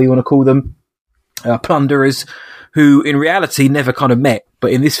 cowboys, whatever you want to call them, plunderers, who in reality never kind of met,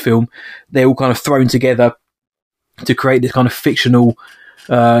 but in this film they're all kind of thrown together to create this kind of fictional.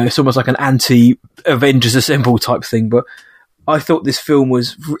 It's almost like an anti-Avengers Assemble type thing, but I thought this film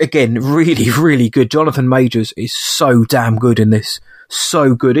was, again, really, really good. Jonathan Majors is so damn good in this.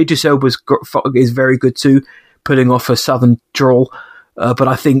 So good. Idris Elba is very good too, putting off a southern drawl. But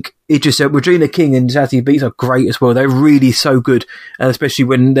I think Idris Elba, Regina King and Zazie Beetz are great as well. They're really so good, especially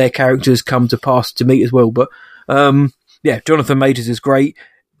when their characters come to pass to meet as well. But Jonathan Majors is great.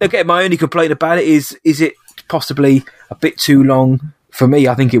 Again, my only complaint about it is it possibly a bit too long? For me,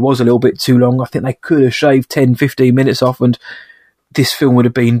 I think it was a little bit too long. I think they could have shaved 10, 15 minutes off, and this film would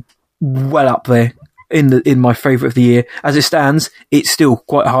have been well up there in my favourite of the year. As it stands, it's still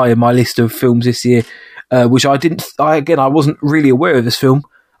quite high in my list of films this year, which I wasn't really aware of this film,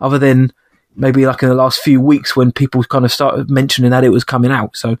 other than maybe like in the last few weeks when people kind of started mentioning that it was coming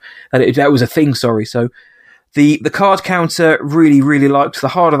out. So that was a thing, sorry. So the card counter, really, really liked. The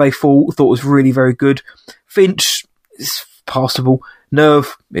Harder They Fall, thought was really, very good. Finch is passable.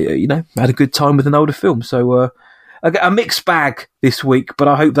 Nerve, had a good time with an older film. So a mixed bag this week, but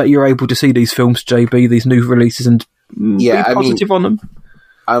I hope that you're able to see these films, JB, these new releases, and be positive on them.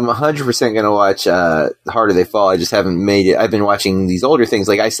 I'm 100% going to watch The Harder They Fall. I just haven't made it. I've been watching these older things.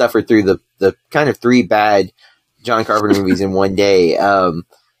 Like I suffered through the kind of 3 bad John Carpenter movies in one day.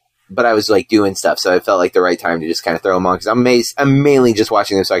 But I was like doing stuff, so it felt like the right time to just kind of throw them on, because I'm mainly just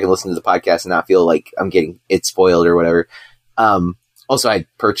watching them so I can listen to the podcast and not feel like I'm getting it spoiled or whatever. Also, I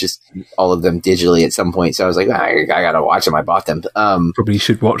purchased all of them digitally at some point, so I was like, I gotta watch them. I bought them. Probably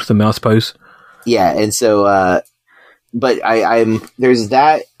should watch them, I suppose. Yeah, and so, but there's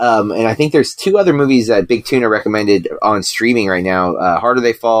that, and I think there's 2 other movies that Big Tuna recommended on streaming right now: Harder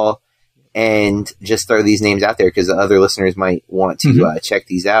They Fall, and just throw these names out there because the other listeners might want to check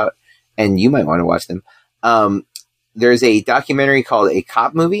these out, and you might want to watch them. There's a documentary called A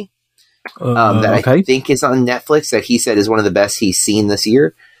Cop Movie. That I think is on Netflix that he said is one of the best he's seen this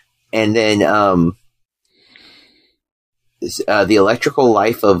year. And then The Electrical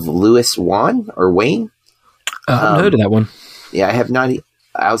Life of Louis Wayne. I haven't heard of that one. Yeah, I have not,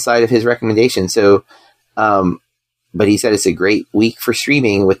 outside of his recommendation. So, but he said it's a great week for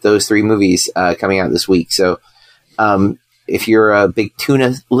streaming with those 3 movies coming out this week. So if you're a Big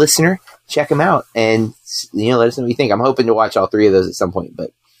Tuna listener, check them out and let us know what you think. I'm hoping to watch all 3 of those at some point,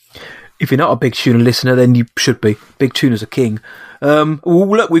 but if you're not a Big Tuna listener, then you should be. Big Tuna's a king.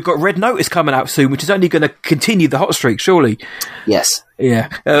 Look, we've got Red Notice coming out soon, which is only going to continue the hot streak, surely. Yes. Yeah.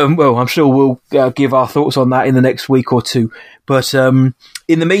 I'm sure we'll give our thoughts on that in the next week or 2. But in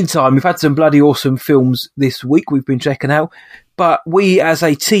the meantime, we've had some bloody awesome films this week we've been checking out. But we as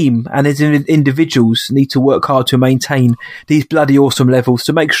a team and as individuals need to work hard to maintain these bloody awesome levels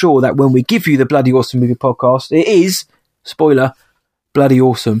to make sure that when we give you the Bloody Awesome Movie Podcast, it is, spoiler, bloody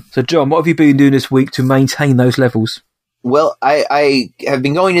awesome. So, John, what have you been doing this week to maintain those levels? Well, I have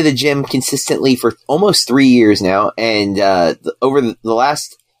been going to the gym consistently for almost 3 years now, and over the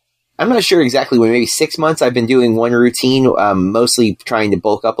last, I'm not sure exactly when, maybe 6 months, I've been doing one routine, mostly trying to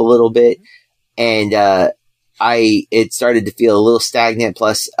bulk up a little bit, and it started to feel a little stagnant.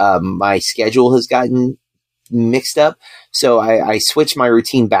 Plus, my schedule has gotten mixed up, so I switched my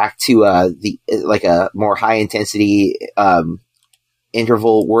routine back to a more high intensity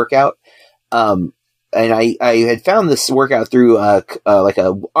interval workout. And I had found this workout through like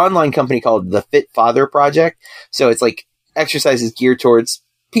a online company called the Fit Father Project. So it's like exercises geared towards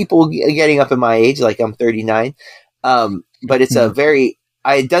people getting up in my age, like I'm 39. But it's I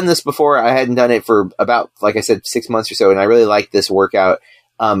had done this before. I hadn't done it for about, like I said, 6 months or so. And I really like this workout.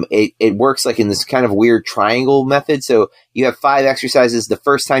 It works like in this kind of weird triangle method. So you have 5 exercises. The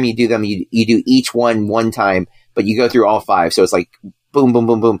first time you do them, you do each one time. but you go through all 5. So it's like boom, boom,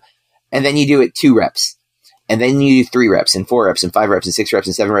 boom, boom. And then you do it 2 reps. And then you do 3 reps and 4 reps and 5 reps and 6 reps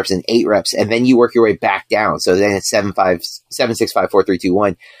and 7 reps and 8 reps. And then you work your way back down. So then it's 7, 6, 5, 4, 3, 2,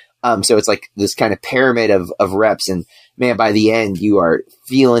 1. So it's like this kind of pyramid of reps. And man, by the end, you are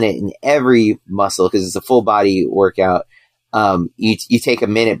feeling it in every muscle because it's a full body workout. You take a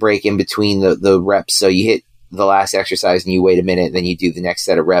minute break in between the reps. So you hit the last exercise and you wait a minute, then you do the next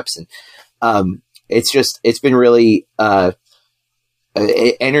set of reps. And it's been really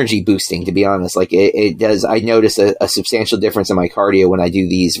energy boosting, to be honest. Like it does. I notice a substantial difference in my cardio when I do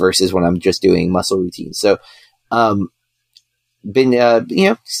these versus when I'm just doing muscle routines. So,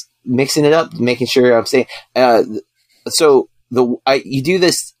 been mixing it up, making sure I'm saying. You do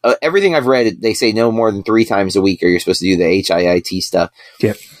this. Everything I've read, they say no more than 3 times a week, or you're supposed to do the HIIT stuff.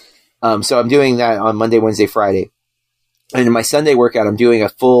 Yep. So I'm doing that on Monday, Wednesday, Friday, and in my Sunday workout, I'm doing a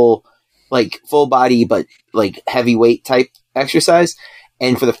full body but like heavyweight type exercise.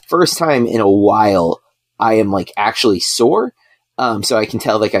 And for the first time in a while, I am like actually sore. So I can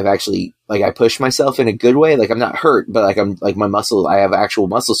tell like I've actually like I push myself in a good way. Like I'm not hurt, but like I'm like I have actual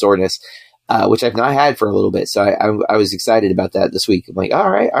muscle soreness, which I've not had for a little bit. So I was excited about that this week. I'm like,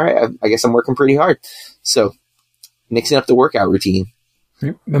 all right. I guess I'm working pretty hard. So mixing up the workout routine.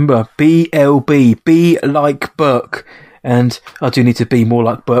 Remember, BLB, be like Burke. And I do need to be more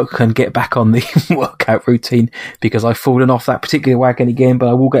like Burke and get back on the workout routine because I've fallen off that particular wagon again, but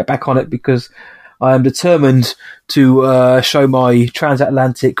I will get back on it because I am determined to show my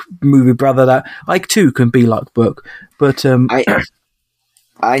transatlantic movie brother that I too can be like Burke. But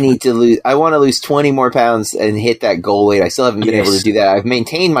I need to lose. I want to lose 20 more pounds and hit that goal weight. I still haven't been able to do that. I've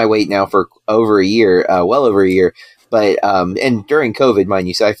maintained my weight now for over a year, well over a year. But and during COVID, mind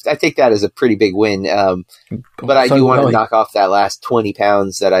you, so I take that as a pretty big win. But I do want to knock off that last 20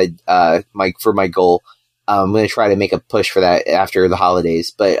 pounds that for my goal. I'm going to try to make a push for that after the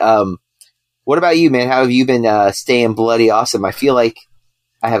holidays. But what about you, man? How have you been staying bloody awesome? I feel like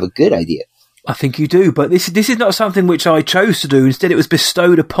I have a good idea. I think you do, but this is not something which I chose to do. Instead, it was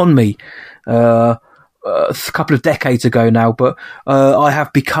bestowed upon me a couple of decades ago now. But I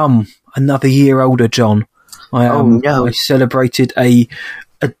have become another year older, John. I celebrated a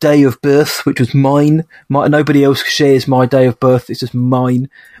day of birth, which was mine. Nobody else shares my day of birth. It's just mine.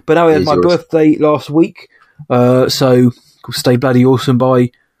 But I had my birthday last week, so stay bloody awesome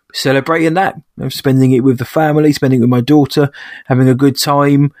by celebrating that. Spending it with the family, spending it with my daughter, having a good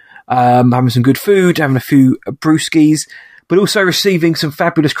time, having some good food, having a few brewskis, but also receiving some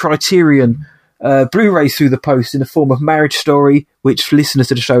fabulous Criterion Blu-rays through the post in the form of Marriage Story, which listeners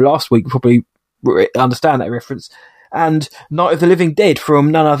to the show last week probably understand that reference, and Night of the Living Dead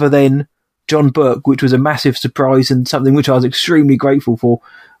from none other than John Burke, which was a massive surprise and something which I was extremely grateful for.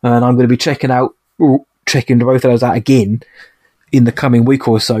 And I'm going to be checking both of those out again in the coming week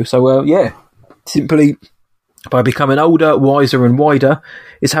or so. So, simply by becoming older, wiser and wider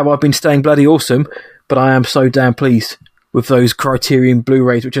is how I've been staying bloody awesome. But I am so damn pleased with those Criterion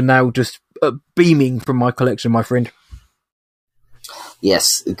Blu-rays, which are now just beaming from my collection, my friend.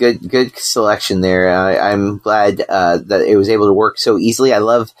 Yes, good selection there. I'm glad that it was able to work so easily. I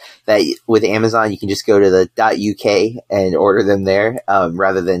love that with Amazon, you can just go to the .uk and order them there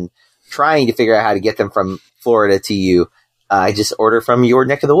rather than trying to figure out how to get them from Florida to you. I just order from your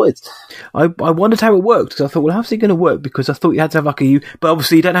neck of the woods. I wondered how it worked because I thought, well, how's it going to work? Because I thought you had to have like but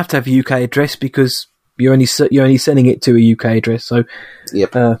obviously you don't have to have a UK address because you're only sending it to a UK address. So,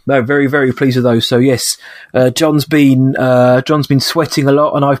 yep. No, very, very pleased with those. So yes, John's been sweating a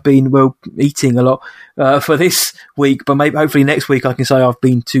lot, and I've been eating a lot for this week. But maybe hopefully next week I can say I've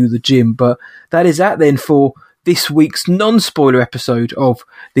been to the gym. But that is that then for this week's non-spoiler episode of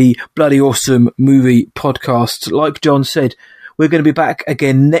the Bloody Awesome Movie Podcast. Like John said, we're going to be back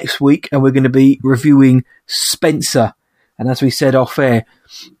again next week, and we're going to be reviewing Spencer. And as we said off air,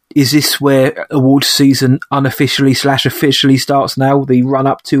 is this where awards season unofficially / officially starts now, the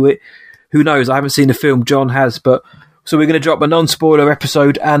run-up to it? Who knows? I haven't seen the film, John has, but so we're going to drop a non-spoiler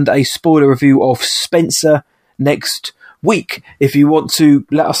episode and a spoiler review of Spencer next week. If you want to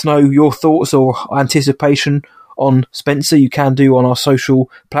let us know your thoughts or anticipation on Spencer, you can do on our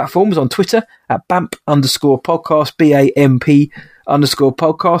social platforms, on Twitter at BAMP_podcast,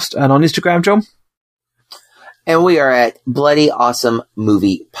 BAMP_podcast, and on Instagram, John? And we are at Bloody Awesome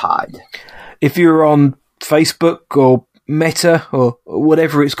Movie Pod. If you're on Facebook or Meta or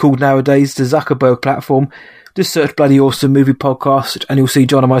whatever it's called nowadays, the Zuckerberg platform, just search Bloody Awesome Movie Podcast and you'll see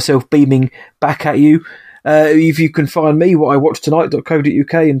John and myself beaming back at you. If you can find me,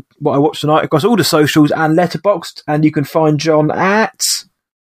 whatIwatchtonight.co.uk and What I Watched Tonight across all the socials and Letterboxd, and you can find John at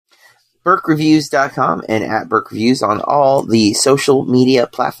BurkeReviews.com and at BurkeReviews on all the social media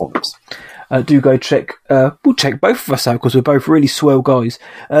platforms. Do go check. We'll check both of us out because we're both really swell guys.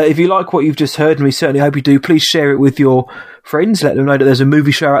 If you like what you've just heard, and we certainly hope you do, please share it with your friends. Let them know that there's a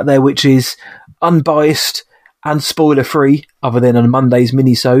movie show out there which is unbiased and spoiler free, other than on Monday's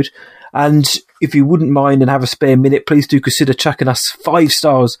minisode. And if you wouldn't mind and have a spare minute, please do consider chucking us 5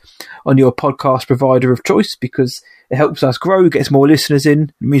 stars on your podcast provider of choice, because it helps us grow, gets more listeners in.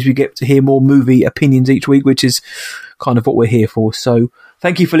 It means we get to hear more movie opinions each week, which is kind of what we're here for. So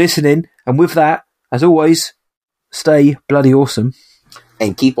thank you for listening. And with that, as always, stay bloody awesome.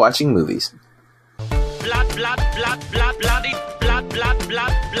 And keep watching movies. Blood, blood, blood, blood, bloody, blood, blood,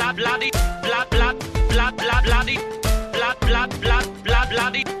 blood, blood, bloody, blood, blood, blood, blood, bloody, blood, blood, blood, blood,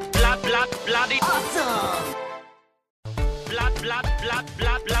 bloody, blood, blood, bloody. Awesome. Blood, blood, blood,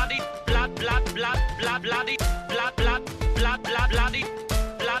 blood, bloody, blood, blood, blood, blood, bloody, blood, blood, blood, blood, bloody.